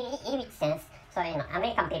in which sense, so,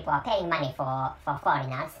 American people are paying money for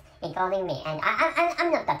foreigners, including me, and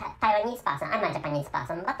I'm not a Taiwanese person, I'm a Japanese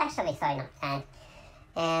person, but actually, so,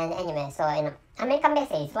 and anyway, so, American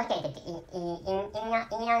base is located in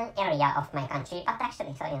an area of my country, but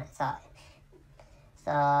actually, so,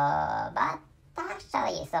 but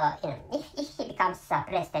actually, so, if he becomes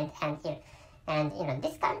president, and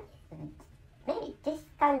this maybe this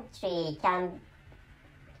country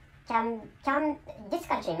this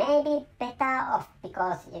country may be better off,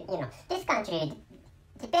 because, this country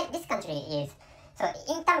is, so,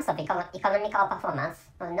 in terms of economical performance,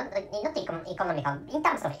 not economical, in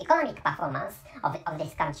terms of economic performance of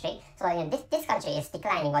this country, so, this country is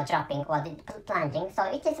declining or dropping or plunging, so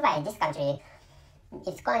which is why this country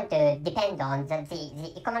is going to depend on the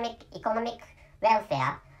economic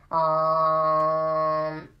welfare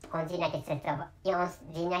on the United States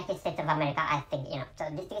of America. I think, so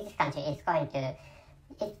this country is going to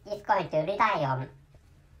rely on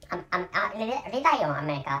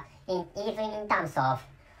America, even in terms of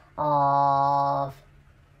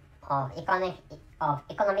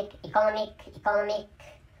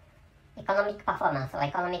economic performance, or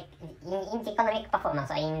economic performance,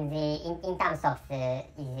 or in terms of the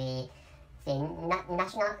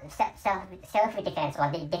national self-defense, or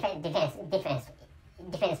the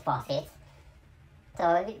defense forces. So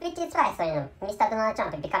which is why, so, Mr. Donald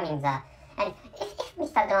Trump becoming the, and if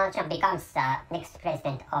Mr. Donald Trump becomes the next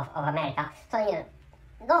president of America, so,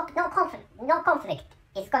 no conflict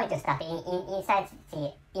is going to start inside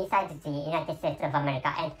the United States of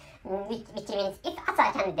America, and which means if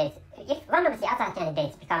one of the other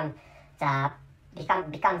candidates becomes the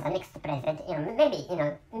next president, maybe,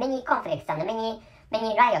 many conflicts and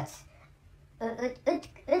many riots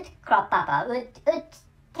would crop up, would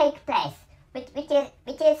take place, which is,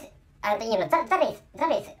 and,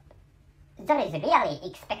 that is really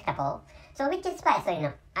expectable. So which is why, so,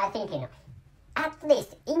 I think, at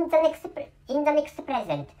least in the next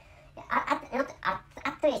president,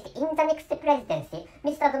 at least in the next presidency,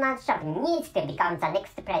 Mr. Donald Trump needs to become the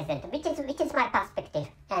next president, which is my perspective,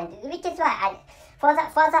 and which is why for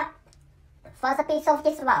the peace of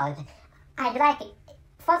this world,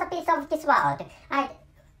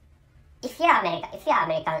 if you're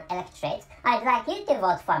American electorate, I'd like you to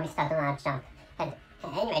vote for Mr. Donald Trump. And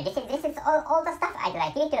anyway, this is all the stuff I'd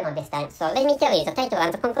like you to know this time. So let me tell you the title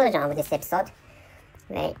and the conclusion of this episode.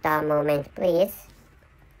 Wait a moment, please.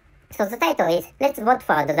 So the title is Let's Vote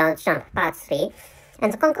for Donald Trump, Part 3.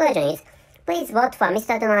 And the conclusion is, please vote for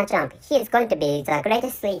Mr. Donald Trump. He is going to be the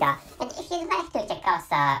greatest leader. And if you'd like to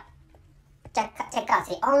check out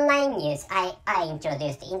the online news I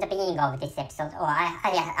introduced in the beginning of this episode, or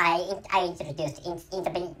I introduced in the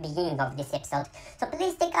beginning of this episode. So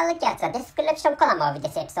please take a look at the description column of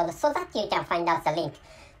this episode, so that you can find out the link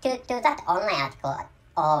to that online article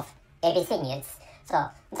of ABC News. So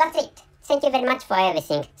that's it. Thank you very much for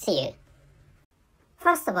everything. See you.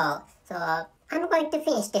 First of all, so I'm going to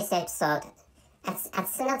finish this episode as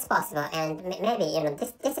soon as possible, and maybe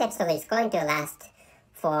this episode is going to last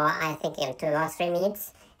for I think 2 or 3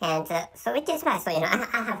 minutes, and so which is why I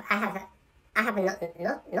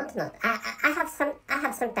have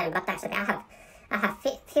some time, but actually I have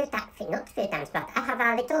not few times, but I have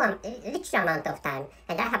a little amount of time,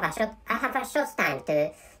 and I have a short time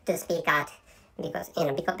to speak out because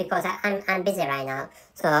I'm busy right now.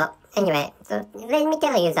 So anyway, so let me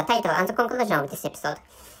tell you the title and the conclusion of this episode.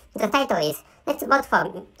 The title is "Let's Vote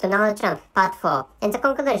for Donald Trump Part 4," and the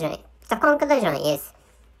conclusion is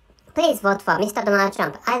please vote for Mr. Donald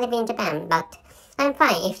Trump. I live in Japan, but I'm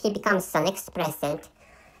fine if he becomes the next president.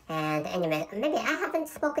 And anyway, maybe I haven't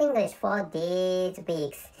spoken English for these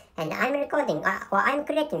weeks, and I'm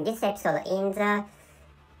creating this episode in the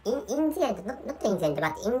end, not in the end,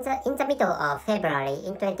 but in the middle of February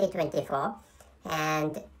in 2024,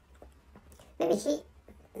 and maybe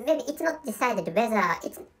it's not decided whether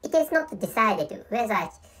it is not decided whether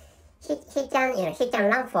he can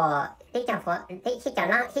run for the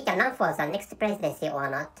next presidency or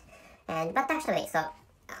not. And but actually, so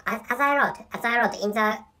as I wrote in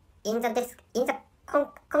the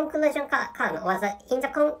conclusion column was in the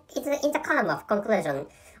column of conclusion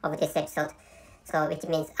of this episode. So which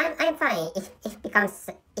means I'm fine if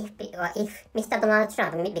Mr. Donald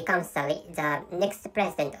Trump becomes the next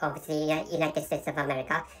president of the United States of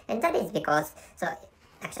America, and that is because so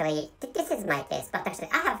actually this is my case, but actually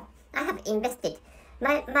I have invested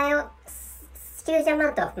my own huge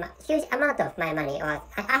amount of my money, or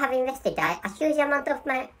I have invested a huge amount of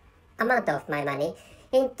my money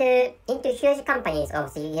into huge companies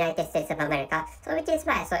of the United States of America. So which is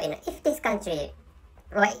why, so if this country,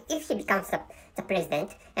 or if he becomes the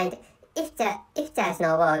president, and if there's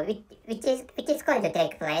no war which is going to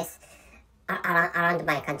take place around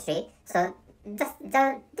my country, so this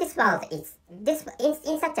world is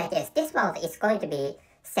in such a case, this world is going to be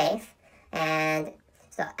safe. And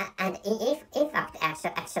so and in fact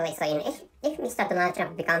actually so if Mr. Donald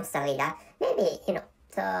Trump becomes the leader, maybe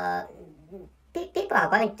so people are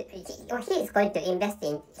going to he's going to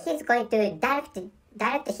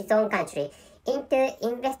direct his own country into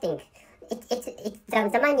investing it's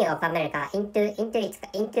the money of America into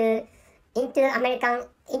American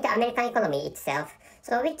economy itself.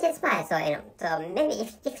 So which is why so maybe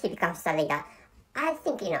if he becomes the leader, I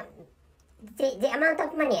think the amount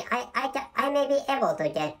of money I may be able to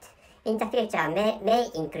get in the future may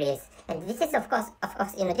increase. And this is of course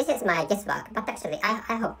this is my guesswork, but actually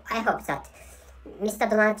I hope that Mr.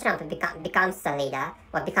 Donald Trump becomes the leader,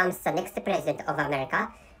 or becomes the next president of America,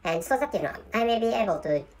 and so that I may be able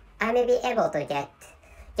to get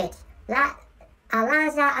a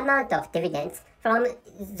larger amount of dividends from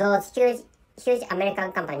those huge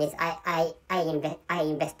American companies I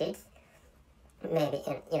invested. Maybe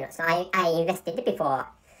so I invested before.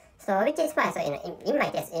 So which is why, so in my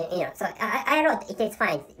case, so I wrote it is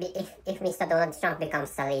fine if Mr. Donald Trump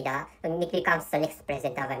becomes the leader, becomes the next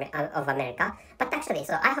president of America. But actually,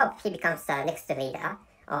 so I hope he becomes the next leader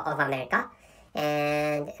of America.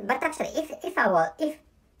 And but actually, if I were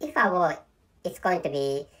it's going to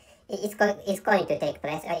take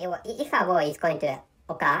place. If a war is going to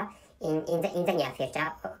occur in the near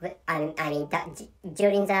future,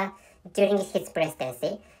 during his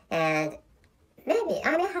presidency, and maybe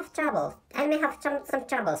I may have trouble. I may have some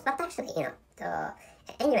troubles, but actually, so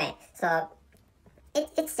anyway, so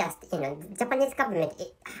it's just Japanese government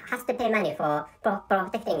has to pay money for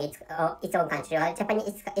protecting its own country. Or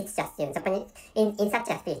Japanese, it's just Japanese in such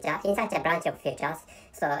a future, in such a branch of futures.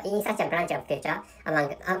 So in such a branch of future,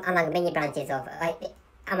 among many branches of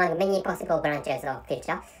among many possible branches of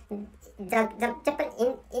future, the Japan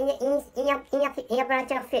in a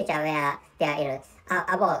branch of future where there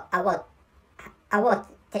a war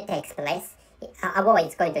takes place. A war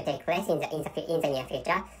is going to take place in the near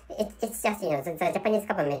future. It's just the Japanese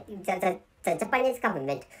government the Japanese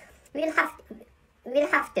government will have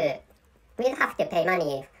to pay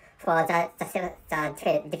money for the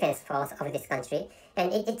defense force of this country,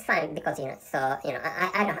 and it's fine because I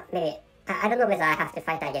don't know whether I have to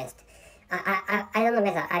fight against I don't know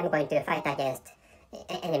whether I'm going to fight against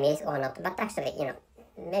enemies or not, but actually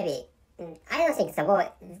maybe I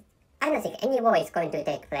don't think any war is going to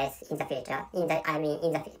take place in the future,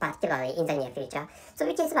 particularly in the near future. So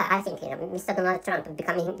which is why I think Mr. Donald Trump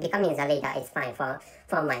becoming the leader is fine for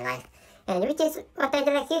my life, and which is what I'd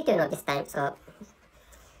like you to know this time. So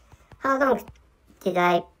how long did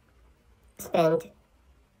I spend?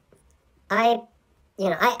 I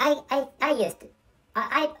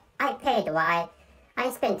paid I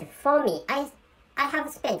have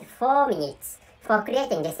spent 4 minutes for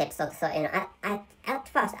creating this episode. So at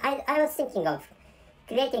first I was thinking of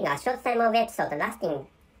creating a short time of episode lasting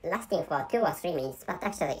for 2 or 3 minutes, but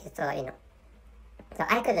actually so I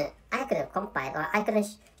couldn't compile, or I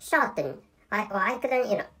couldn't shorten, I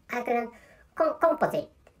couldn't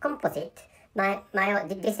composite my own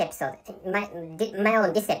this episode, my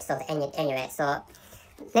own this episode anyway. So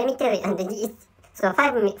let me tell you, and so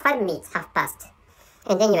 5 minutes have passed.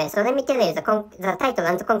 And anyway, so let me tell you the title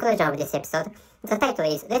and the conclusion of this episode. The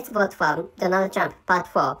title is Let's Vote for Donald Trump Part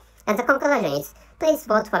 4. And the conclusion is, please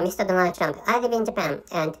vote for Mr. Donald Trump. I live in Japan,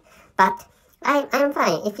 but I'm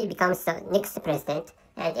fine if he becomes the next president.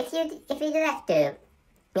 And if you'd like to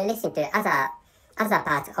listen to other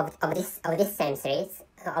parts of this same series,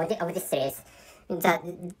 of this series,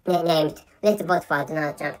 named Let's Vote for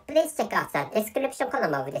Donald Trump, please check out the description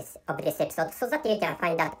column of this episode, so that you can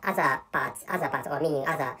find out other parts, or meaning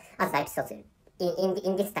other episodes in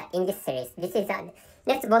this series. This is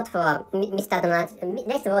Let's Vote for Donald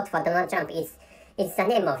Trump is the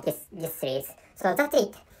name of this series. So that's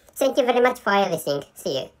it. Thank you very much for listening.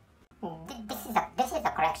 See you. This is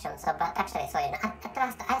a correction. So, but actually, at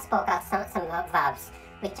last I spoke out some verbs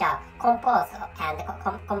which are compose and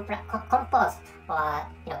compose, or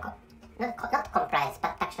not comprise,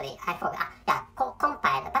 but actually I forgot.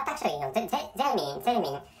 Compile. But actually,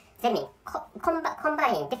 they mean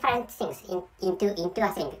combining different things into a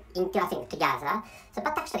thing together. So,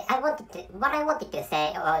 but actually, what I wanted to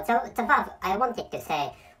say, or the verb I wanted to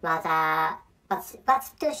say was but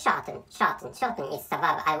to shorten is the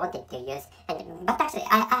verb I wanted to use. But actually,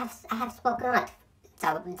 I have spoken out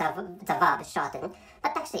the verb shorten,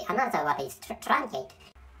 but actually another word is truncate.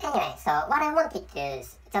 Anyway, so what I wanted to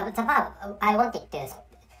the verb I wanted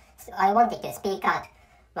to speak out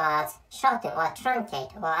was shorten or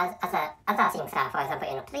truncate, or other things are, for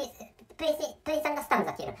example, please understand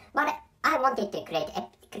that what I wanted to create an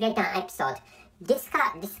episode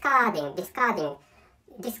discarding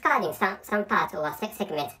some parts or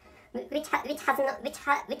segments which have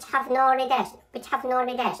no relation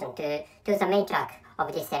to the main track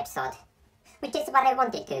of this episode, which is what I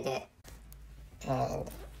wanted to do. And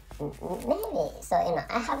maybe so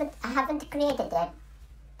I haven't created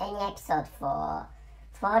any episode for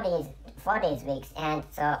these weeks, and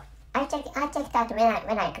so I checked out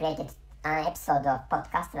when I created an episode of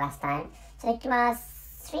podcast last time. So it was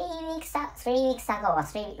 3 weeks ago, or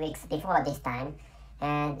 3 weeks before this time.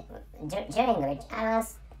 And during which I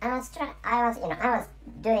was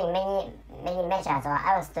doing many measures, or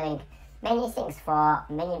I was doing many things, or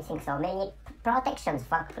many protections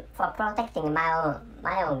for protecting my own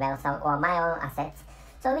wealth, or my own assets.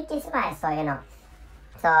 So which is why, so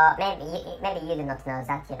maybe you do not know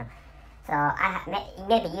that, So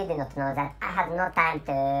maybe you do not know that I had no time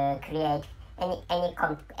to create any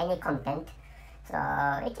content. So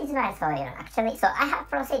which is why, actually, so I have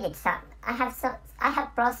proceeded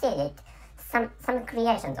some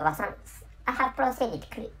creations, or I have proceeded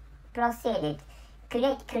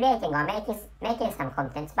creating or making some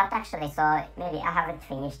contents, but actually, so maybe I haven't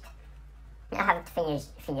finished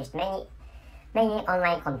many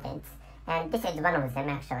online contents, and this is one of them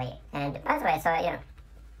actually. And by the way, so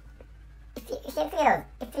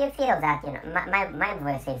if you feel that my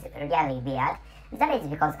voice is really weird, that is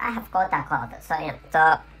because I have caught a cold. So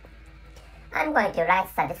I'm going to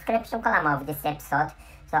write the description column of this episode.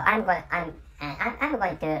 So I'm going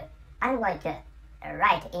to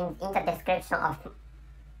write in the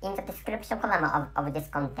description column of this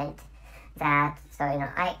content that, so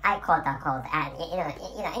I caught a cold, and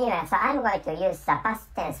anyway, so I'm going to use the past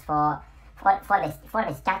tense for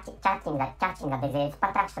this catching a disease.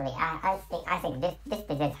 But actually, I think this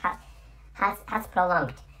disease has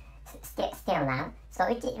prolonged still now. So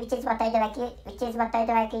which is what I'd like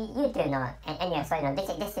you to know. And anyway, so this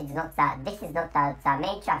is not the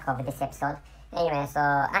main track of this episode. Anyway, so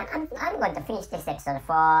I'm going to finish this episode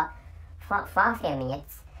for a few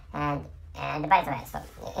minutes. And by the way, so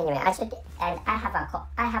anyway, I have a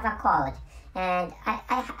cold, and I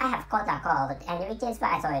have caught a cold, and which is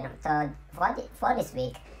why, so for this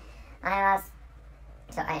week I was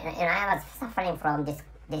suffering from this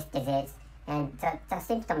disease, and the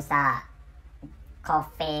symptoms are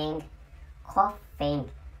coughing,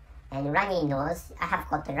 and runny nose. I have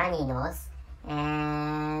got a runny nose,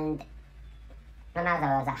 and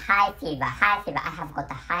another was a high fever. I have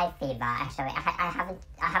got a high fever. Actually, I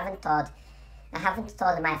haven't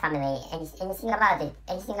told my family anything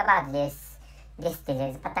about this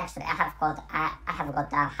disease. But actually, I have got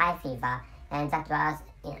a high fever, and that was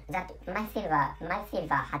that my fever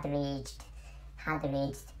had reached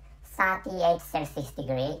 38 Celsius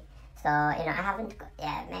degree. So, you know, I haven't,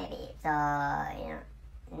 yeah, maybe, so, you know,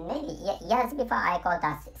 maybe years before I got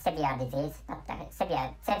a severe disease, but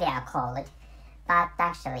severe cold. But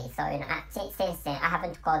actually, so, you know, since then I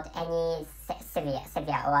haven't got any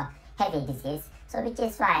severe or heavy disease. So, which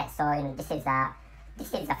is why, so, you know, this is the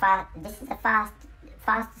first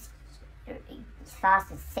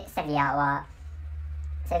severe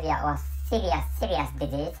or serious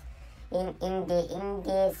disease in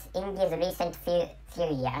these recent few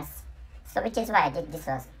years. So which is why this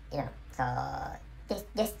was, you know, so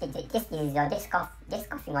this disease or this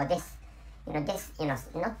coughing or this, you know, this, you know,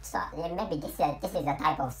 not so, maybe this is a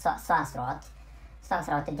type of sore throat.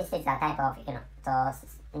 This is a type of, you know, so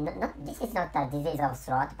this is not a disease of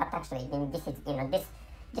throat, but actually this is, you know, this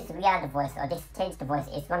weird voice or this changed voice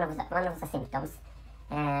is one of the symptoms.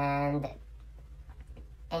 And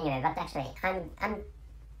anyway, but actually I'm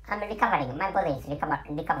recovering. My body is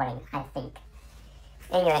recovering, I think.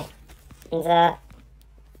 Anyway, the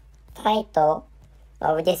title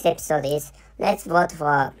of this episode is Let's Vote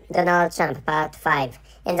for Donald Trump Part 5.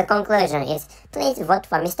 And the conclusion is, please vote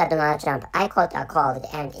for Mr. Donald Trump. I caught a cold,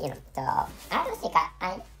 and you know, so I don't think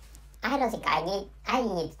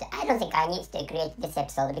I need to create this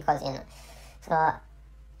episode because, you know, so,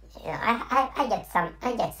 you know, I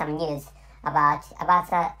get some news about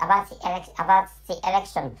the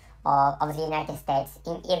election of the United States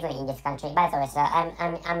even in this country. By the way, so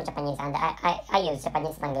I'm Japanese, and I use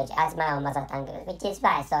Japanese language as my own mother tongue, which is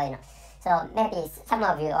why, so, you know, so maybe some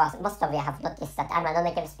of you or most of you have noticed that I'm a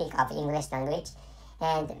non-native speaker of English language,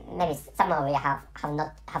 and maybe some of you have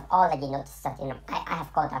already noticed that, you know, I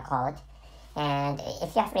have caught a cold. And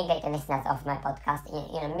if you are frequent listeners of my podcast,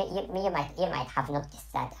 you might have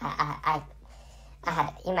noticed that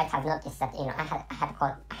you might have noticed that, you know, I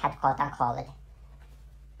had caught a cold.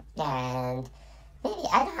 And maybe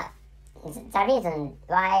I don't have the reason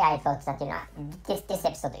why I thought that, you know, this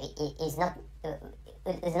episode is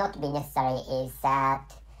not be necessary is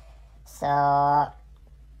that, so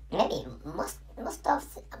maybe most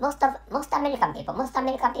American people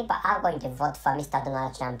are going to vote for Mr.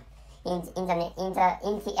 Donald Trump in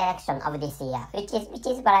the election of this year, which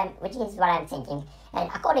is what I'm thinking. And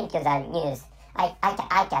according to the news I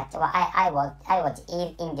was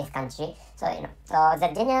in this country, so, you know, so the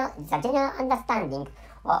general understanding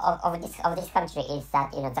of this country is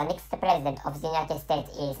that, you know, the next president of the United States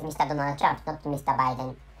is Mr. Donald Trump, not Mr.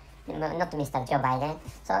 Biden, not Mr. Joe Biden.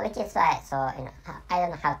 So which is why, so, you know, I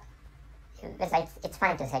don't know how. It's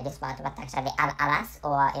fine to say this word, but actually, alas,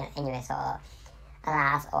 or, you know, anyway, so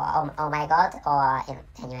alas, or oh my god, or, you know,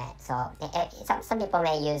 anyway, so some people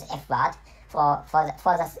may use F word for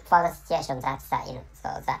the situation that, you know, so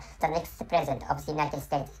the next president of the United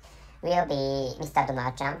States will be Mr.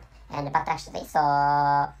 Donald Trump, and but actually, so,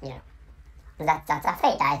 you know, that's a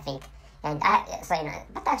fate, I think. And so, you know,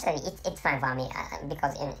 but actually it's fine for me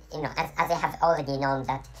because, you know, as I have already known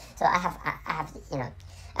that, so I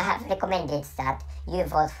have recommended that you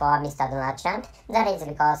vote for Mr. Donald Trump. That is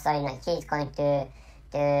because, so, you know, he's going to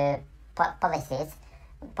do policies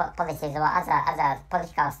or other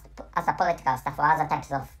political stuff or other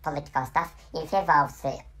types of political stuff in favor of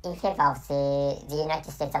the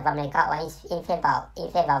United States of America, or in favor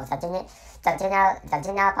of the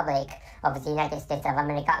general public of the United States of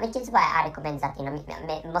America, which is why I recommend that, you know,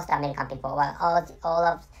 most American people, well,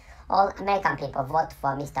 all American people vote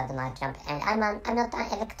for Mr. Donald Trump. And I'm not an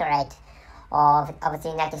electorate of the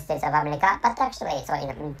United States of America, but actually, so, you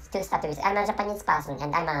know, to start with, I'm a Japanese person,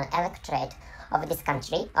 and I'm an electorate of this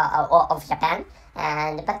country, or of Japan,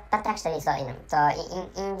 and but actually, so, you know, so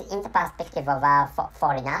in the perspective of a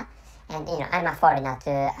foreigner, and, you know, I'm a foreigner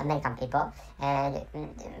to American people, and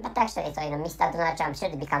but actually, so, you know, Mr. Donald Trump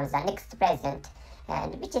should become the next president,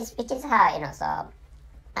 and which is how, you know, so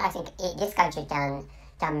I think this country can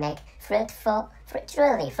make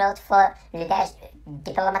truly fruitful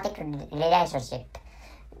diplomatic relationship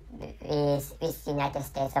with the United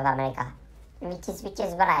States of America, which is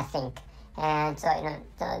what I think. And so, you know,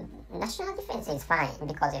 the national defense is fine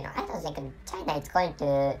because, you know, I don't think China is going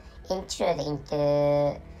to intrude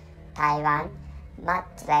into Taiwan,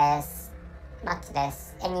 much less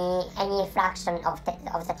any fraction of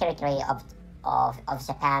the territory of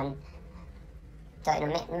Japan. So, you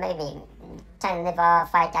know, maybe China never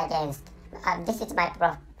fight against. This is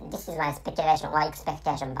my speculation or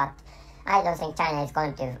expectation, but I don't think China is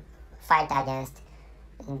going to fight against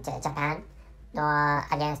Japan, nor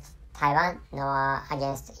against Taiwan, nor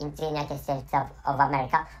against the United States of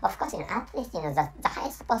America. Of course, you know, at least, you know, the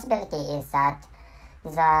highest possibility is that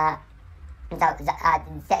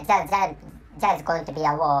there's going to be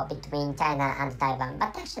a war between China and Taiwan.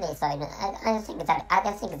 But actually, so I don't think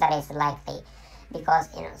that is likely, because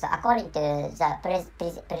so according to the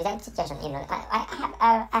present situation,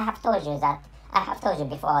 I have told you that I have told you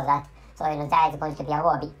before that, so there is going to be a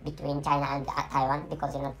war between China and Taiwan,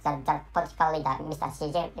 because the political leader Mr.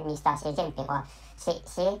 Xi Jinping, or Xi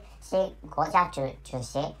Guojia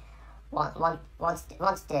Xi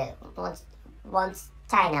wants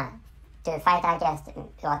China to fight against,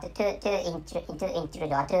 or to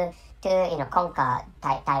intrude, or to conquer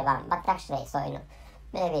Taiwan. But actually, so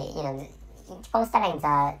maybe considering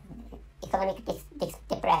the economic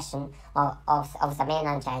depression of the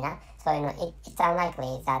mainland China, so it's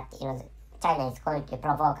unlikely that China is going to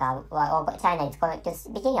provoke or China is going to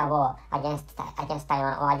begin a war against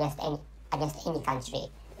Taiwan, or against any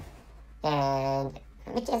country. And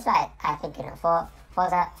which is why I think for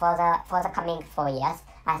the coming 4 years,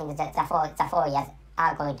 I think that the 4 years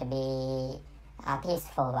are going to be a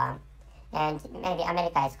peaceful one, and maybe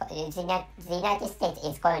the United States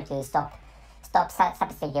is going to stop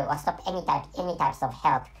subsidy, or stop any types of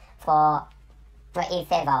help in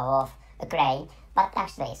favor of Ukraine. But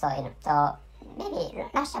actually, so maybe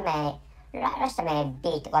Russia may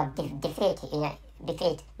beat or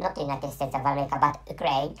defeat not the United States of America but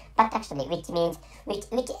Ukraine. But actually, which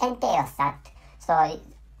entails that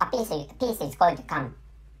a peace is going to come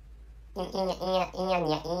in the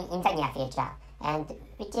near future, and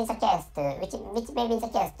which is the case which may be the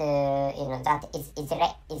case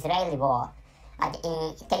that Israeli war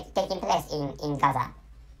taking place in Gaza.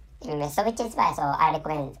 So which is why I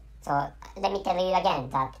recommend, let me tell you again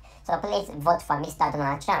that please vote for Mr.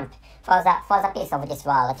 Donald Trump for the peace of this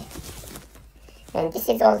world. And this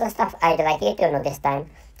is all the stuff I'd like you to know this time.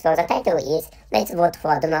 So the title is Let's Vote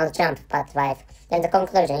for Donald Trump Part 5. Then the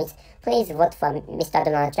conclusion is please vote for Mr.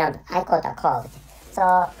 Donald Trump. I quote a quote.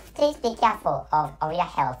 So please be careful of your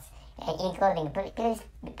health, including please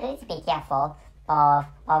be careful of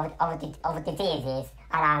diseases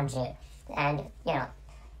around you. And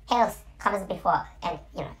health comes before, and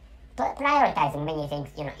prioritizing many things.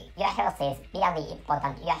 Your health is really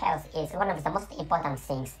important. Your health is one of the most important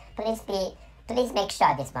things. Please make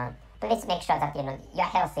sure this one. Please make sure that your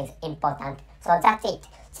health is important. So that's it.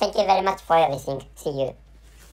 Thank you very much for listening. See you.